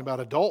 He's talking about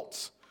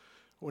adults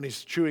when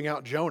he's chewing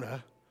out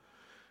Jonah.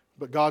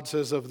 But God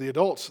says of the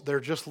adults, they're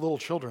just little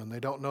children. They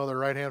don't know their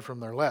right hand from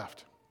their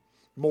left,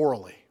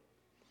 morally.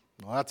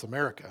 Well, that's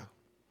America.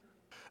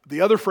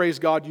 The other phrase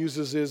God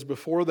uses is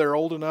before they're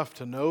old enough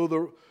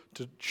to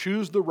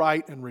choose the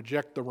right and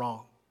reject the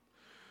wrong.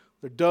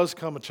 There does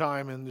come a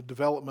time in the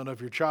development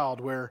of your child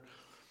where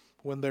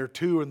when they're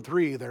 2 and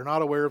 3, they're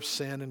not aware of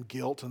sin and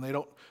guilt,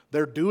 and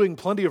they're doing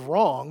plenty of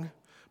wrong,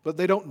 but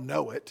they don't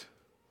know it.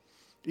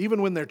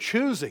 Even when they're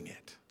choosing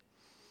it,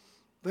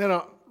 they're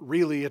not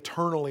really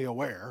eternally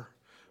aware,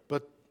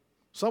 but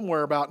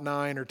somewhere about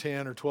 9 or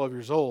 10 or 12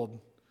 years old,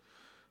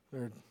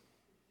 their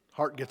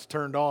heart gets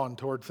turned on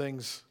toward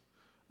things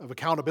of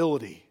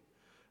accountability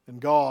and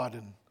God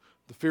and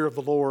the fear of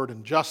the Lord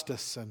and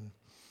justice. And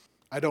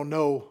I don't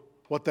know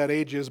what that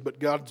age is, but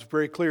God's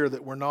very clear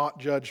that we're not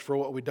judged for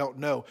what we don't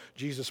know.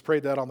 Jesus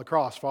prayed that on the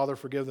cross. Father,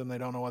 forgive them, they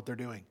don't know what they're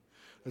doing.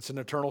 It's an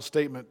eternal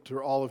statement to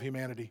all of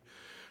humanity.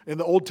 In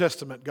the Old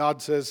Testament,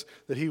 God says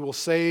that he will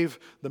save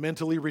the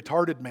mentally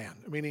retarded man,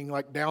 meaning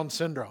like Down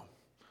syndrome,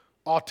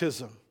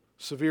 autism,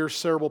 severe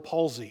cerebral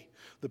palsy,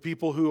 the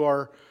people who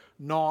are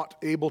not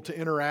able to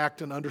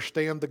interact and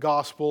understand the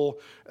gospel.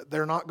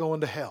 They're not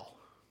going to hell.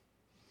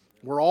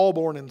 We're all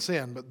born in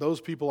sin, but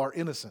those people are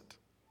innocent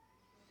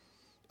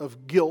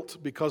of guilt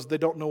because they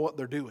don't know what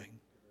they're doing.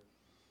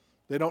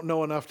 They don't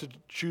know enough to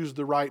choose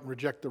the right and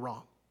reject the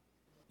wrong.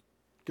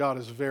 God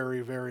is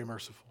very, very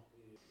merciful.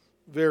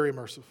 Very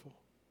merciful.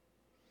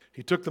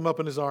 He took them up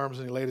in his arms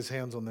and he laid his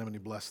hands on them and he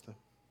blessed them.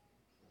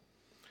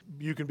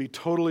 You can be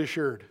totally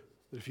assured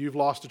that if you've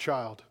lost a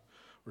child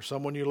or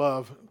someone you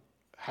love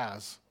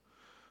has,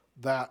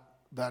 that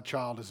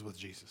child is with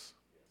Jesus.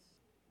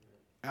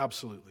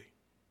 Absolutely.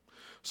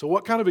 So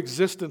what kind of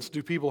existence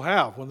do people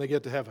have when they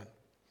get to heaven?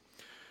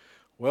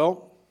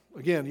 Well,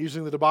 again,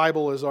 using the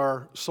Bible as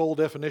our sole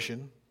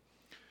definition,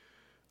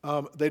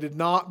 they did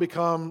not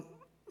become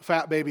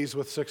fat babies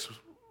with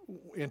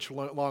 6-inch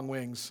long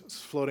wings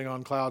floating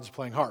on clouds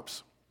playing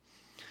harps.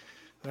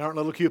 They aren't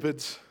little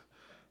cupids.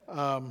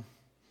 They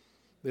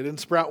didn't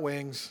sprout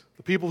wings.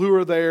 The people who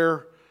are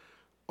there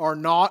are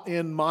not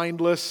in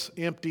mindless,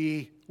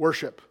 empty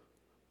worship.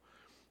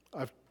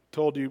 I've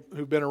told you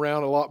who've been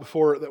around a lot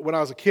before that when I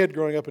was a kid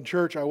growing up in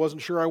church, I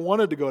wasn't sure I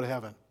wanted to go to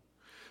heaven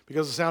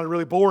because it sounded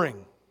really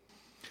boring.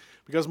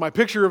 Because my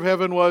picture of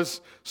heaven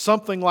was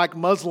something like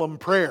Muslim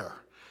prayer,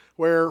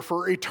 where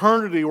for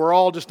eternity we're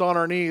all just on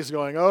our knees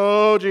going,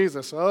 oh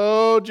Jesus,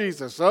 oh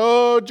Jesus,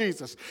 oh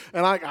Jesus.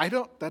 And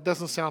that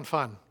doesn't sound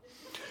fun.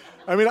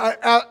 I mean,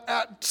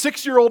 at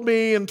 6-year-old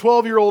me and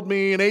 12-year-old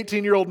me and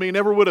 18-year-old me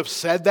never would have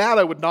said that.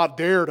 I would not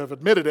dare to have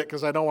admitted it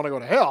because I don't want to go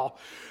to hell.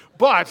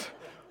 But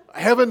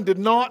heaven did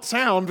not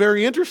sound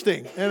very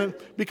interesting, and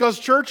because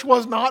church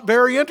was not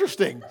very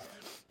interesting.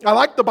 I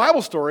liked the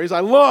Bible stories. I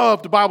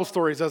loved Bible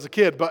stories as a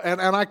kid, but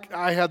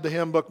I had the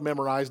hymn book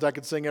memorized. I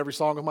could sing every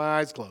song with my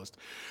eyes closed.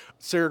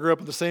 Sarah grew up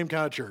in the same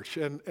kind of church,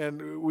 and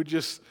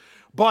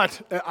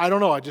but I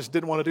don't know. I just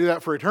didn't want to do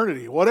that for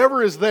eternity.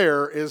 Whatever is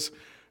there is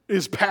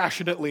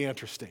passionately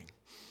interesting.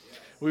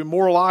 We're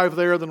more alive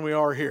there than we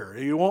are here.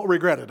 You won't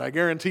regret it. I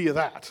guarantee you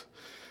that.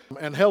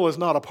 And hell is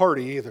not a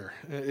party either.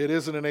 It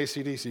isn't an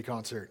AC/DC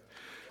concert.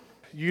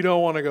 You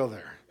don't want to go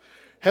there.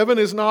 Heaven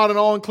is not an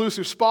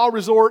all-inclusive spa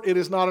resort. It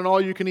is not an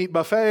all-you-can-eat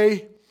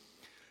buffet.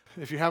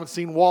 If you haven't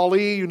seen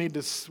Wall-E, you need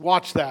to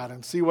watch that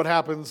and see what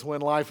happens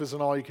when life is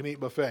an all-you-can-eat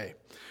buffet,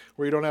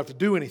 where you don't have to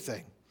do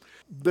anything.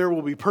 There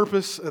will be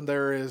purpose, and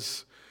there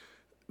is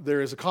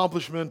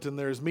accomplishment, and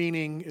there is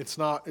meaning. It's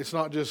not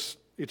just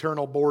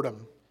eternal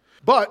boredom.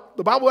 But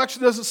the Bible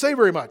actually doesn't say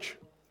very much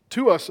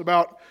to us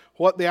about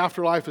what the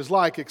afterlife is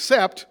like,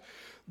 except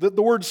that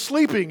the word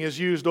sleeping is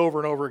used over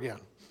and over again.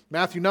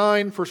 Matthew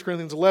 9, 1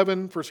 Corinthians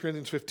 11, 1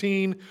 Corinthians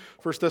 15,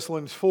 1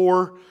 Thessalonians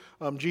 4,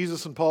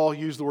 Jesus and Paul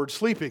use the word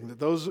sleeping, that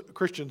those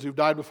Christians who've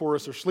died before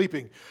us are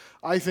sleeping.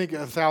 I think a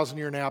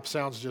 1,000-year nap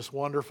sounds just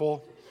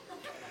wonderful.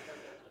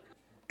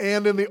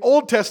 And in the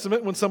Old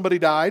Testament, when somebody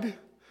died,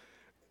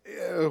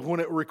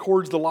 when it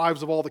records the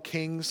lives of all the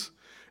kings,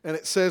 and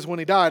it says when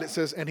he died, it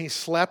says, and he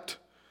slept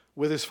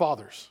with his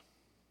fathers.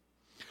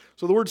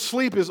 So the word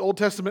sleep is Old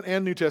Testament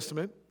and New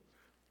Testament.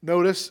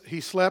 Notice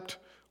he slept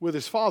with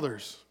his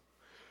fathers.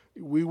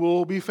 We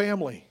will be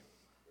family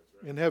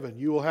in heaven.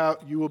 You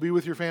will be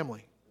with your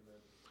family.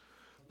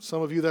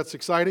 Some of you that's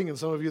exciting and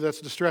some of you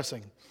that's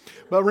distressing.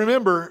 But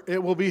remember,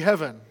 it will be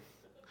heaven.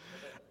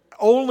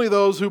 Only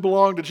those who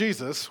belong to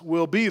Jesus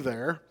will be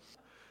there,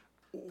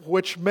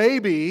 which may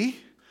be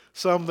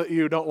some that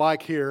you don't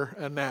like here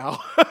and now.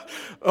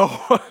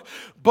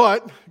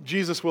 But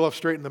Jesus will have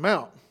straightened them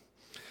out.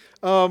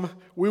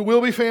 We will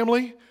be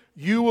family.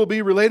 You will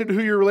be related to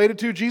who you're related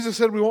to. Jesus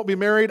said we won't be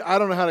married. I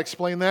don't know how to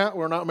explain that.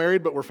 We're not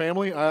married, but we're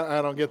family.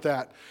 I don't get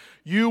that.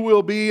 You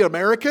will be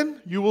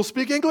American. You will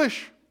speak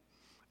English.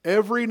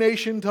 Every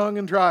nation, tongue,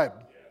 and tribe.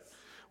 Yes.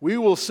 We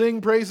will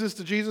sing praises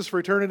to Jesus for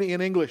eternity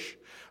in English.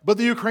 But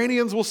the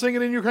Ukrainians will sing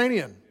it in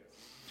Ukrainian.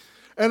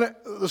 And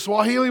the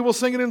Swahili will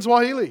sing it in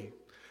Swahili.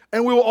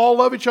 And we will all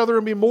love each other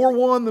and be more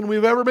one than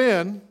we've ever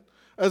been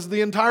as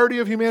the entirety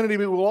of humanity,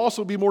 but we will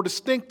also be more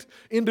distinct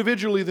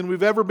individually than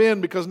we've ever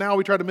been, because now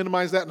we try to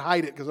minimize that and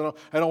hide it because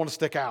I don't want to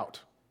stick out.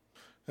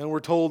 And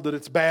we're told that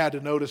it's bad to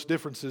notice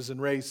differences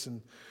in race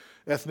and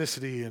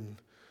ethnicity and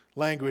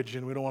language,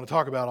 and we don't want to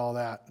talk about all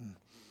that. And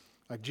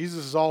like,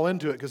 Jesus is all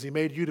into it because he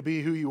made you to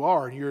be who you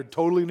are, and you're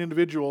totally an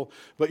individual,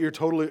 but you're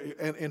totally,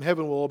 and in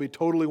heaven we'll all be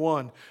totally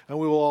one, and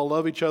we will all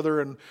love each other,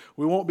 and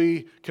we won't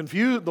be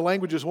confused. The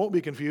languages won't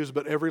be confused,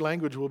 but every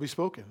language will be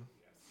spoken.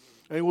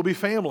 And it will be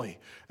family,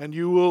 and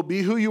you will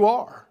be who you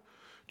are,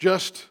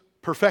 just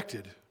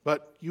perfected,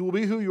 but you will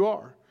be who you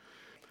are.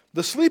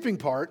 The sleeping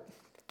part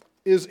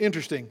is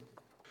interesting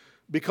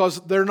because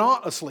they're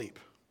not asleep.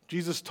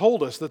 Jesus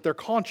told us that they're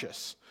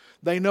conscious.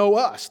 They know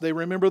us. They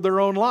remember their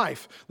own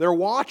life. They're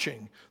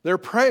watching. They're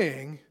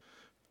praying.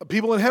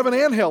 People in heaven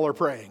and hell are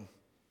praying.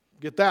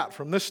 Get that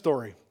from this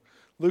story.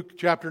 Luke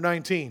chapter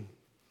 16.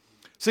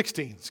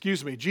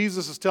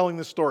 Jesus is telling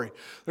this story.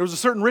 There was a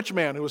certain rich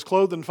man who was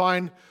clothed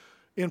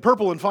in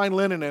purple and fine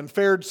linen and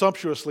fared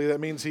sumptuously. That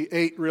means he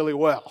ate really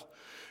well.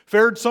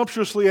 Fared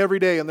sumptuously every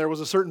day, and there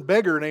was a certain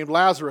beggar named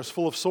Lazarus,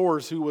 full of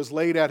sores, who was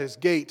laid at his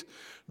gate,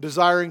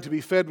 desiring to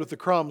be fed with the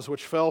crumbs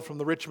which fell from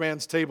the rich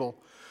man's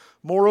table.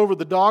 Moreover,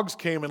 the dogs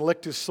came and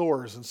licked his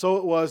sores. And so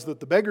it was that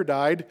the beggar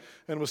died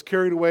and was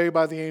carried away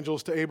by the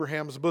angels to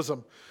Abraham's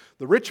bosom.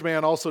 The rich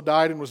man also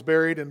died and was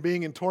buried, and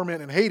being in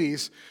torment in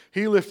Hades,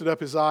 he lifted up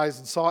his eyes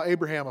and saw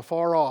Abraham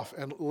afar off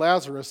and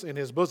Lazarus in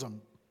his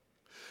bosom.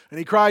 And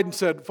he cried and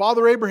said,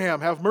 Father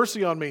Abraham, have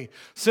mercy on me.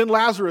 Send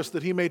Lazarus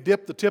that he may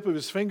dip the tip of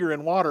his finger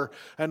in water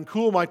and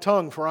cool my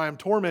tongue, for I am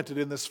tormented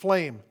in this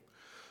flame.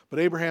 But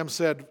Abraham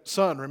said,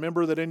 Son,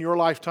 remember that in your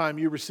lifetime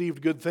you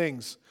received good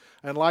things,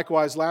 and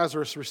likewise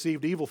Lazarus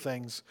received evil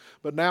things.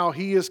 But now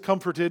he is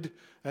comforted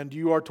and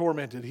you are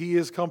tormented. He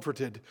is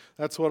comforted.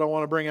 That's what I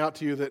want to bring out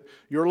to you, that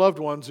your loved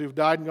ones who've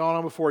died and gone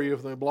on before you,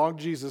 if they belong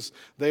to Jesus,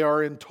 they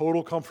are in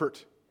total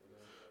comfort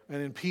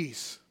and in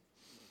peace.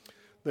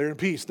 They're in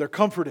peace. They're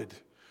comforted.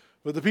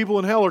 But the people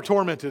in hell are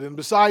tormented. And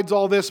besides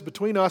all this,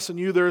 between us and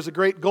you there is a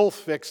great gulf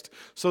fixed,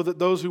 so that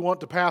those who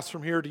want to pass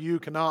from here to you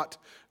cannot,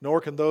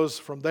 nor can those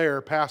from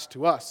there pass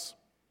to us.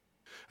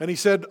 And he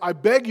said, I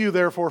beg you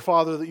therefore,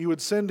 Father, that you would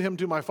send him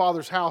to my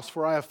father's house,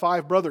 for I have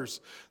 5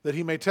 brothers, that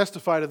he may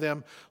testify to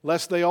them,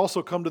 lest they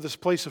also come to this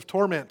place of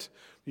torment.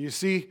 You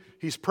see,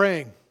 he's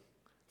praying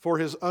for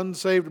his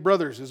unsaved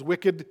brothers, his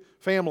wicked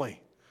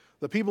family.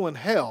 The people in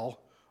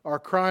hell are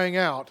crying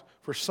out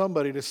for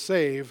somebody to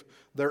save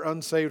their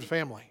unsaved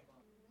family.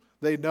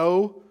 They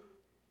know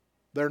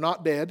they're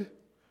not dead.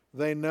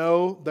 They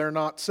know they're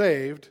not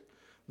saved.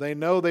 They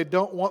know they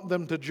don't want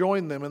them to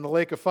join them in the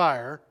lake of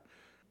fire.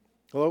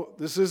 Although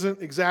this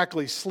isn't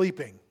exactly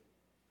sleeping.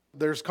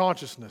 There's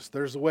consciousness.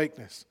 There's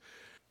awakeness.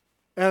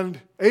 And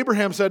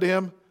Abraham said to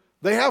him,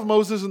 they have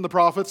Moses and the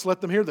prophets.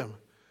 Let them hear them.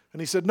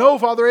 And he said, no,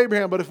 Father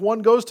Abraham, but if one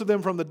goes to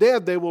them from the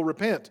dead, they will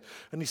repent.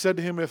 And he said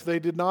to him, if they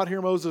did not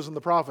hear Moses and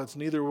the prophets,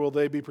 neither will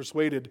they be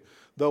persuaded,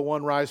 though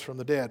one rise from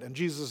the dead. And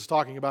Jesus is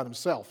talking about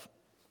himself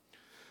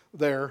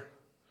there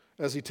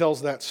as he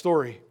tells that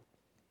story.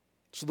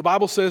 So the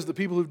Bible says that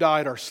people who've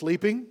died are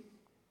sleeping,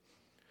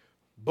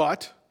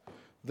 but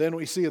then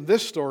we see in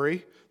this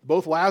story,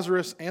 both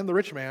Lazarus and the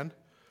rich man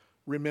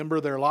remember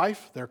their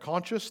life, they're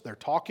conscious, they're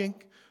talking,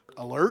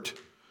 alert.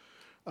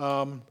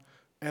 And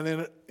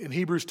then in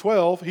Hebrews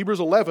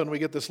 11, we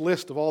get this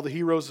list of all the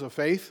heroes of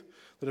faith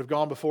that have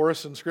gone before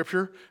us in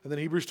Scripture. And then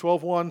Hebrews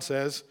 12:1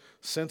 says,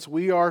 since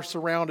we are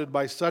surrounded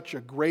by such a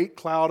great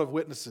cloud of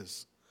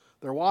witnesses,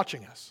 they're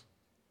watching us.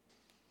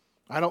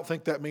 I don't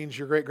think that means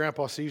your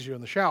great-grandpa sees you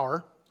in the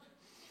shower.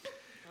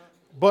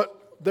 But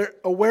they're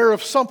aware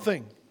of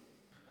something.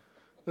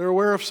 They're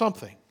aware of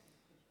something.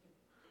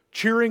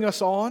 Cheering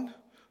us on.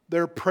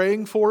 They're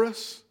praying for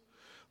us.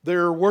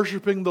 They're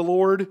worshiping the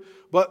Lord.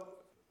 But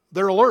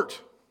they're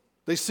alert.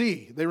 They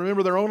see. They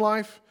remember their own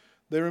life.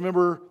 They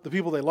remember the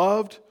people they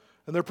loved.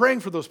 And they're praying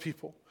for those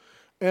people.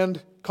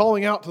 And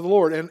calling out to the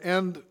Lord.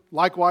 And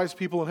likewise,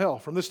 people in hell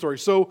from this story.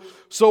 So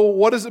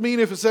what does it mean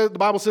if the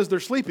Bible says they're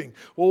sleeping?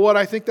 Well, what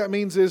I think that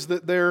means is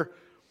that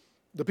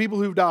the people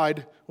who've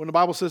died, when the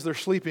Bible says they're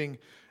sleeping,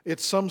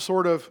 it's some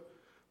sort of,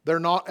 they're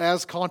not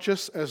as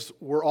conscious as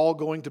we're all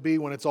going to be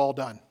when it's all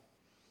done.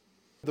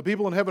 The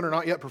people in heaven are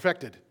not yet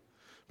perfected,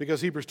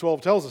 because Hebrews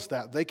 12 tells us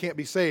that. They can't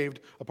be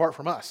saved apart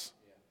from us.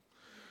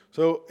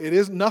 So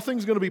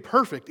nothing's going to be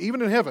perfect.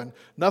 Even in heaven,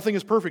 nothing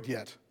is perfect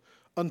yet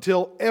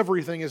until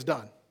everything is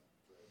done.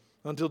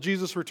 Until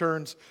Jesus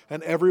returns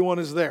and everyone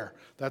is there.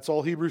 That's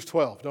all Hebrews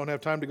 12. Don't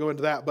have time to go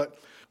into that. But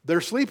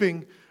they're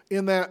sleeping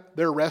in that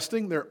they're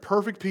resting. They're at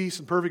perfect peace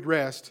and perfect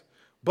rest.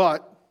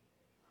 But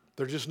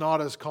they're just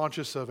not as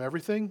conscious of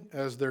everything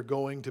as they're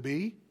going to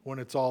be when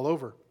it's all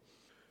over.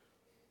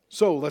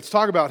 So let's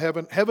talk about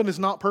heaven. Heaven is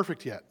not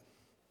perfect yet.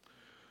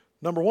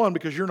 Number one,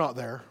 because you're not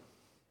there.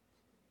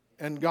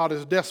 And God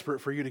is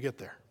desperate for you to get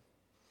there.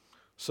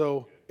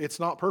 So it's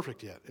not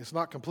perfect yet. It's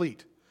not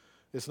complete.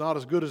 It's not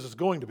as good as it's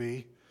going to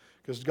be,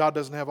 because God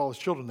doesn't have all his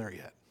children there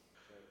yet.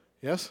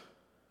 Yes?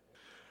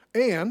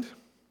 And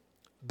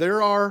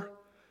There are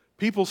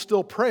people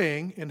still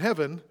praying in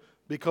heaven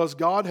because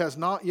God has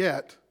not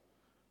yet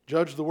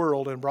judged the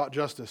world and brought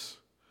justice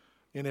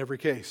in every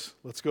case.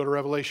 Let's go to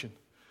Revelation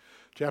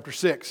chapter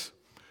 6.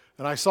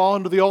 And I saw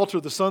under the altar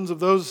the souls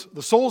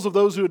of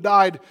those who had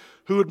died,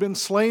 who had been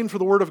slain for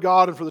the word of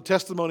God and for the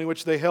testimony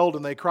which they held,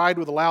 and they cried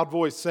with a loud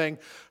voice, saying,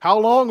 How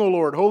long, O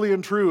Lord, holy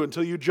and true,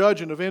 until you judge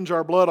and avenge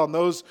our blood on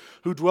those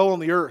who dwell on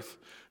the earth?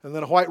 And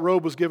then a white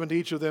robe was given to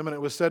each of them, and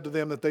it was said to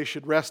them that they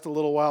should rest a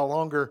little while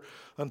longer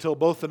until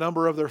both the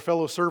number of their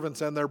fellow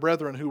servants and their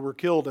brethren who were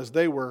killed as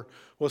they were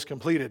was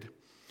completed.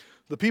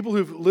 The people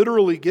who've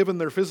literally given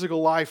their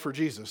physical life for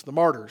Jesus, the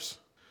martyrs,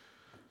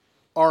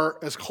 are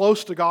as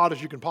close to God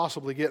as you can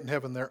possibly get in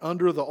heaven. They're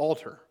under the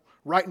altar,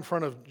 right in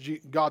front of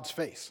God's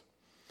face.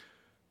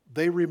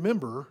 They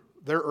remember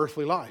their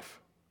earthly life.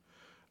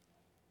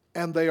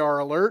 And they are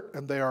alert,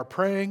 and they are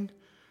praying,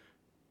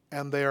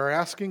 and they are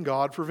asking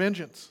God for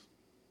vengeance.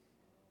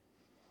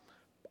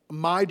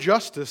 My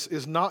justice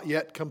is not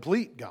yet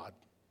complete, God.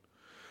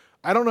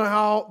 I don't know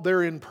how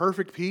they're in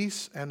perfect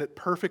peace and at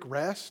perfect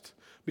rest,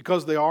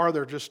 because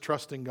they're just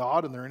trusting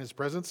God and they're in His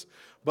presence,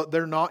 but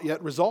they're not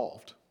yet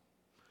resolved.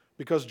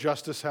 Because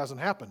justice hasn't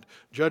happened.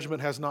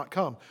 Judgment has not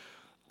come.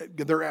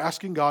 They're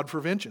asking God for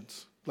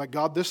vengeance. Like,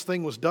 God, this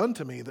thing was done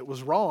to me that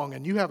was wrong,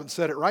 and you haven't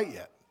said it right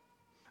yet.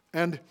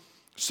 And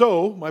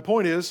so, my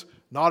point is,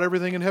 not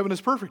everything in heaven is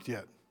perfect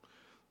yet.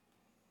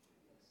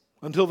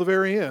 Until the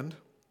very end,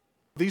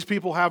 these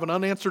people have an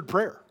unanswered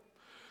prayer.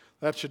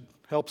 That should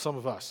help some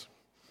of us.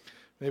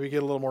 Maybe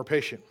get a little more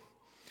patient.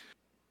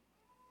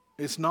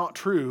 It's not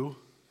true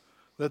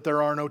that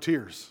there are no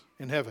tears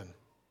in heaven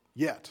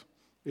yet.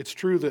 It's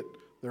true that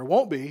there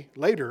won't be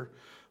later,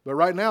 but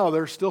right now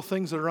there's still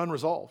things that are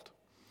unresolved.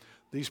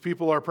 These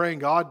people are praying,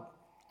 God,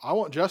 I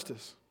want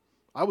justice.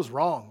 I was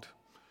wronged,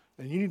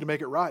 and you need to make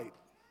it right.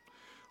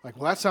 Like,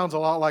 well, that sounds a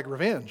lot like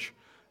revenge.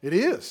 It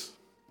is.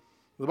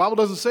 The Bible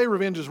doesn't say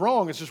revenge is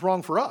wrong, it's just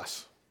wrong for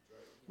us.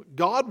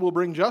 God will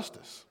bring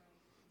justice.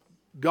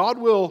 God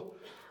will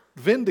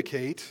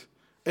vindicate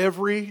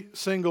every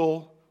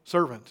single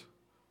servant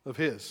of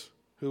His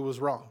who was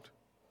wronged.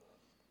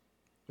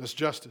 That's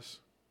justice.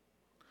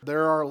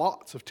 There are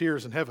lots of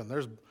tears in heaven.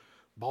 There's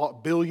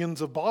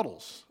billions of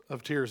bottles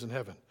of tears in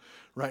heaven.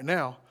 Right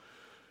now,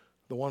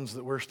 the ones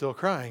that we're still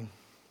crying.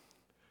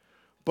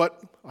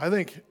 But I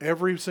think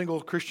every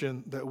single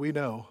Christian that we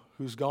know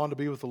who's gone to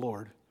be with the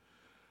Lord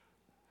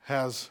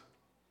has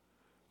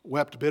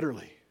wept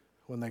bitterly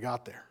when they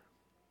got there.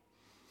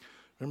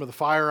 Remember the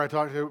fire I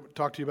talked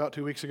to you about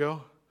 2 weeks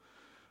ago?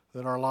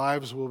 That our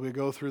lives will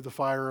go through the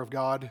fire of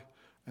God,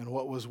 and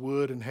what was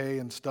wood and hay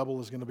and stubble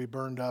is going to be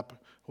burned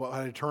up. What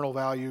had eternal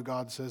value,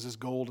 God says, is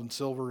gold and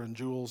silver and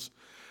jewels.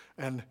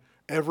 And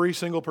every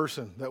single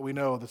person that we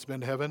know that's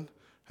been to heaven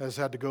has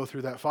had to go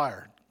through that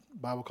fire. The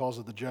Bible calls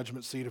it the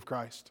judgment seat of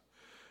Christ.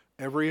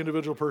 Every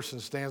individual person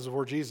stands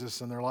before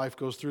Jesus and their life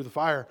goes through the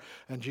fire.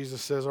 And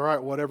Jesus says, all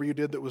right, whatever you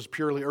did that was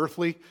purely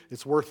earthly,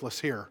 it's worthless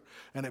here.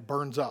 And it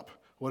burns up.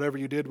 Whatever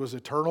you did was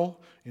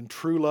eternal, in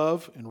true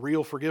love, in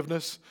real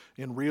forgiveness,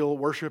 in real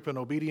worship and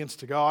obedience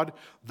to God.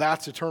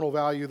 That's eternal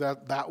value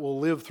that will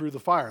live through the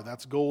fire.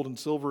 That's gold and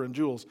silver and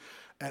jewels.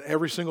 And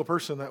every single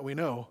person that we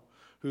know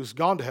who's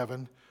gone to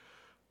heaven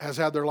has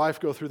had their life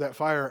go through that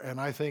fire. And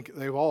I think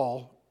they've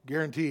all,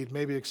 guaranteed,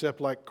 maybe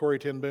except like Corrie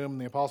ten Boom and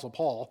the Apostle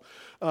Paul,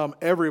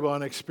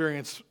 everyone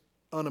experienced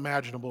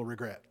unimaginable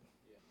regret.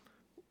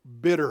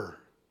 Bitter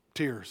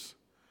tears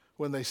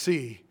when they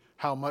see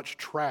how much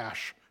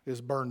trash is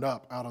burned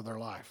up out of their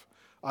life.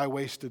 I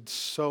wasted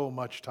so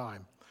much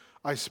time.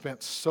 I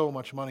spent so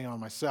much money on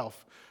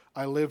myself.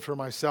 I lived for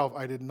myself.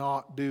 I did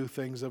not do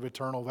things of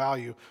eternal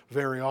value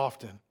very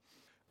often.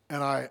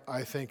 And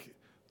I think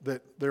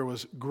that there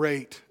was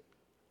great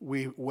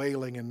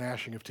wailing and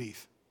gnashing of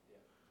teeth.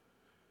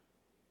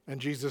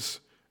 And Jesus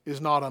is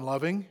not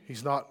unloving.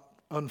 He's not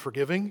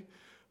unforgiving.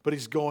 But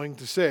He's going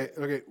to say,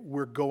 okay,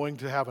 we're going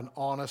to have an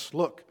honest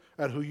look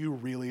at who you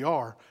really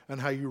are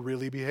and how you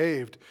really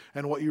behaved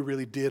and what you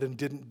really did and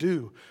didn't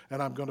do.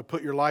 And I'm going to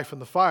put your life in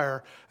the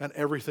fire, and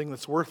everything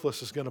that's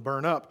worthless is going to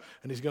burn up.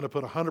 And He's going to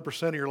put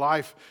 100% of your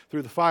life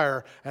through the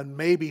fire, and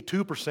maybe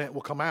 2%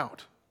 will come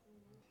out.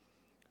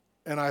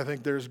 And I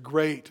think there's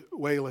great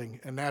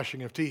wailing and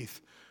gnashing of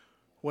teeth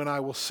when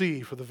I will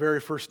see for the very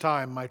first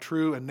time my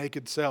true and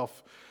naked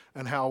self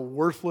and how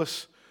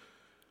worthless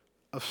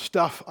of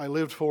stuff I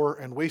lived for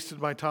and wasted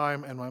my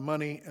time and my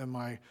money and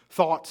my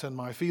thoughts and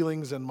my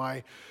feelings and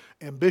my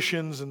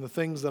ambitions and the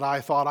things that I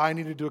thought I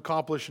needed to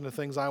accomplish and the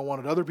things I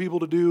wanted other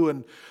people to do.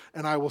 And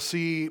I will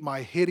see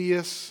my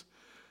hideous,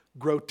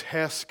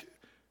 grotesque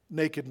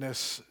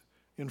nakedness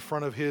in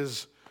front of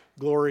His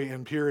glory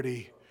and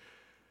purity.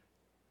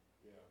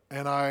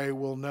 And I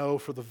will know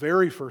for the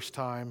very first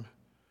time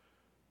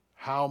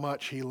how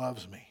much He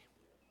loves me.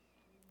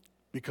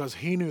 Because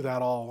He knew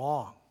that all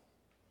along.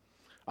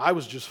 I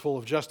was just full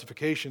of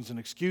justifications and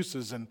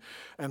excuses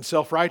and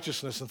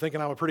self-righteousness and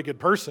thinking I'm a pretty good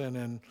person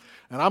and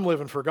I'm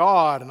living for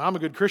God and I'm a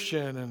good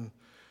Christian and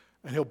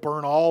He'll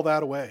burn all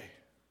that away.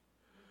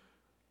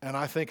 And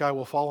I think I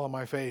will fall on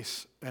my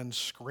face and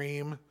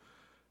scream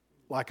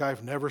like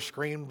I've never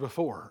screamed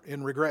before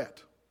in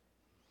regret.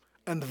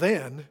 And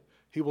then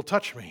he will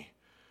touch me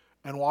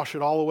and wash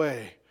it all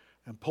away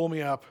and pull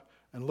me up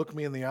and look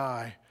me in the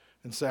eye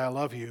and say, I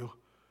love you,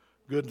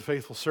 good and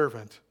faithful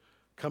servant.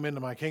 Come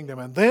into my kingdom.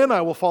 And then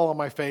I will fall on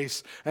my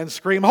face and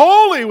scream,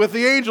 holy, with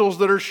the angels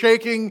that are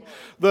shaking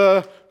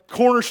the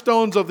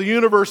cornerstones of the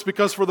universe,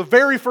 because for the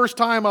very first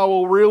time I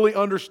will really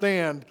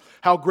understand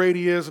how great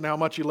he is and how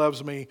much he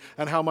loves me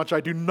and how much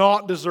I do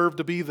not deserve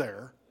to be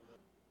there.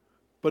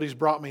 But he's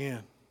brought me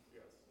in.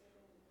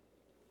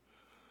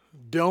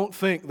 Don't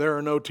think there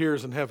are no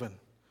tears in heaven.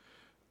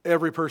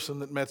 Every person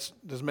that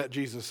has met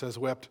Jesus has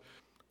wept,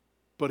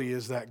 but he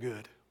is that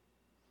good.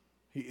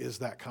 He is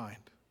that kind.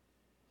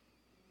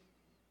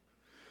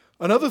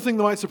 Another thing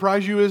that might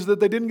surprise you is that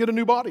they didn't get a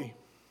new body.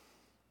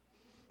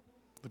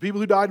 The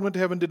people who died and went to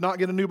heaven did not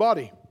get a new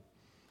body.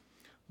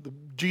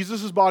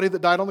 Jesus' body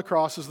that died on the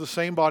cross is the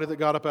same body that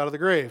got up out of the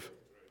grave.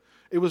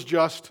 It was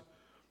just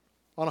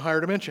on a higher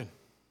dimension.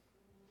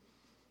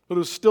 But it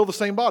was still the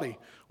same body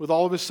with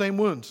all of his same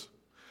wounds.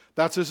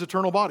 That's his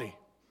eternal body.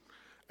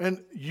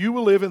 And you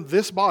will live in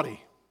this body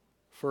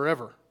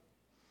forever.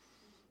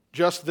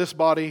 Just this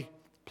body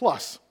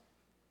plus.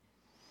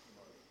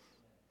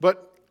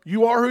 But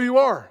you are who you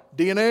are.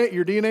 Your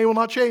DNA will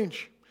not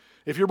change.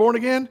 If you're born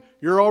again,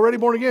 you're already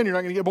born again. You're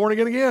not going to get born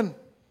again.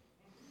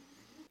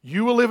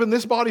 You will live in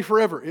this body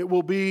forever. It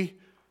will be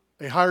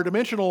a higher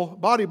dimensional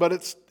body, but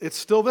it's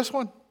still this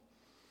one.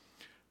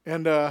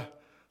 And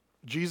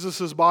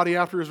Jesus' body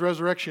after his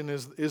resurrection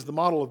is the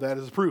model of that,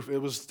 is proof. It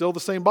was still the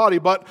same body,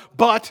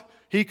 but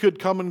he could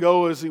come and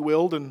go as he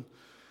willed, and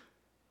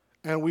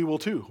we will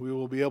too. We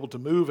will be able to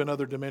move in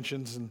other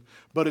dimensions,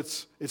 but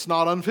it's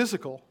not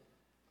unphysical.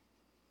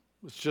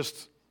 It's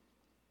just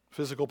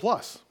physical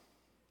plus.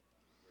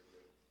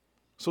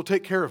 So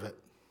take care of it.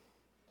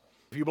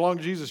 If you belong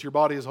to Jesus, your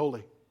body is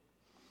holy.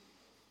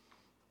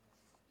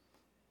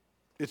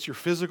 It's your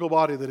physical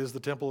body that is the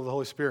temple of the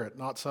Holy Spirit,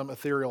 not some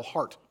ethereal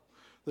heart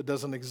that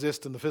doesn't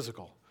exist in the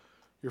physical.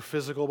 Your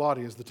physical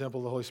body is the temple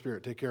of the Holy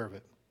Spirit. Take care of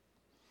it.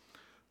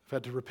 I've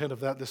had to repent of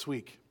that this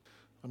week.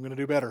 I'm going to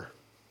do better.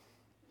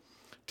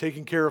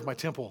 Taking care of my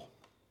temple.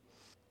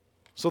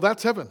 So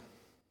that's heaven.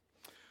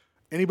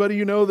 Anybody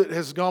you know that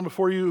has gone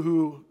before you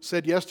who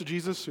said yes to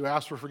Jesus, who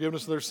asked for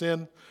forgiveness of their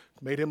sin,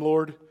 made him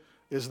Lord,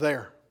 is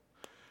there.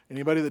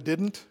 Anybody that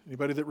didn't,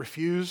 anybody that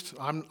refused,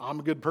 I'm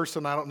a good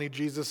person, I don't need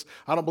Jesus,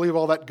 I don't believe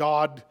all that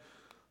God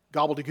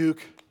gobbledygook,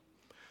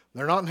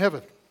 they're not in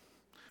heaven.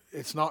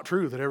 It's not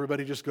true that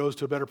everybody just goes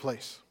to a better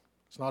place.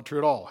 It's not true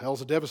at all.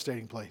 Hell's a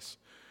devastating place.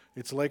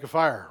 It's a lake of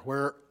fire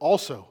where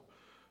also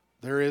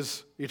there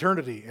is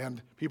eternity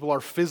and people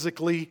are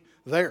physically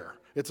there.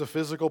 It's a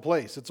physical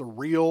place. It's a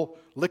real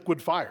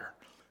liquid fire.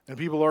 And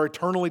people are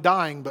eternally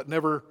dying but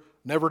never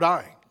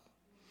dying.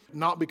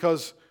 Not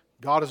because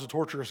God is a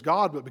torturous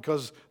God, but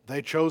because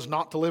they chose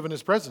not to live in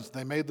his presence.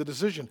 They made the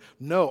decision,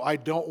 no, I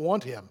don't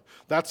want him.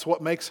 That's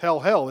what makes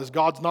hell, is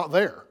God's not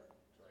there.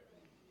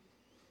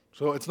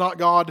 So it's not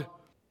God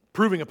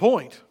proving a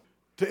point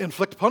to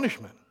inflict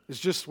punishment. It's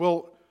just,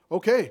 well,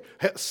 okay.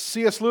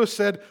 C.S. Lewis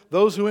said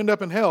those who end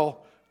up in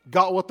hell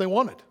got what they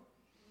wanted.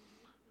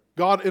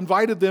 God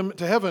invited them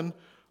to heaven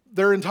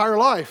their entire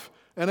life.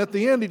 And at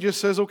the end, he just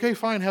says, okay,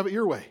 fine, have it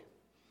your way.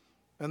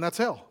 And that's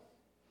hell,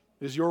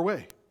 is your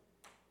way.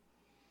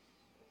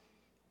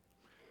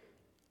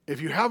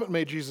 If you haven't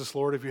made Jesus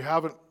Lord, if you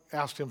haven't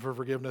asked him for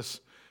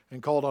forgiveness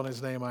and called on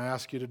his name, I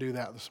ask you to do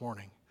that this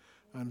morning.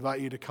 I invite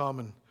you to come,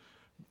 and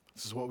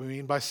this is what we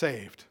mean by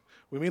saved.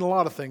 We mean a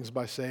lot of things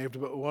by saved,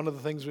 but one of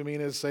the things we mean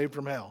is saved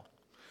from hell,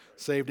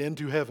 saved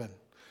into heaven,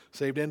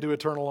 saved into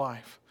eternal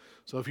life.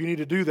 So if you need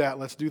to do that,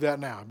 let's do that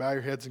now. Bow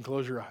your heads and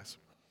close your eyes.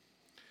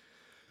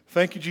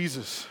 Thank you,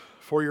 Jesus,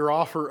 for your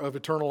offer of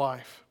eternal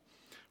life.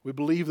 We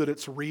believe that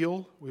it's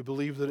real. We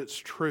believe that it's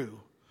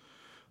true.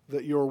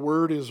 That your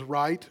word is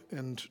right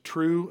and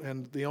true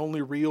and the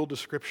only real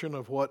description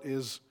of what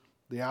is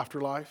the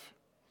afterlife,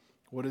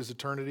 what is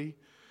eternity.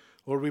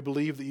 Lord, we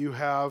believe that you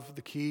have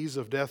the keys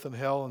of death and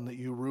hell and that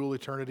you rule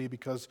eternity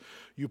because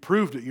you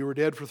proved it. You were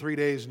dead for 3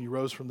 days and you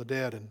rose from the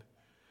dead, and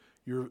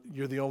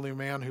you're the only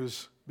man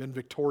who's been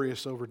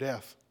victorious over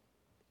death.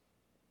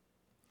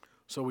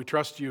 So we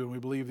trust you and we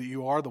believe that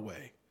you are the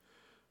way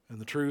and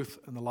the truth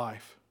and the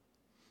life.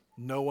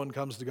 No one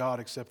comes to God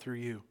except through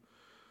you.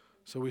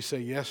 So we say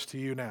yes to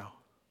you now.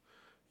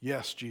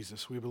 Yes,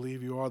 Jesus, we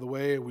believe you are the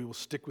way. We will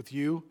stick with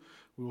you.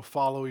 We will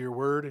follow your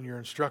word and your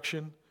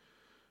instruction.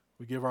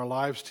 We give our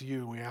lives to you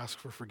and we ask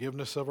for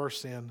forgiveness of our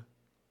sin.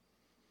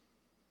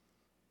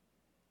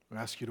 We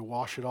ask you to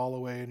wash it all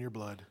away in your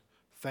blood.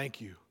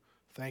 Thank you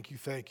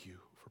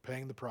for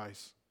paying the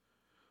price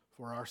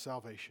for our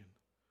salvation,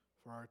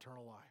 for our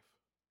eternal life.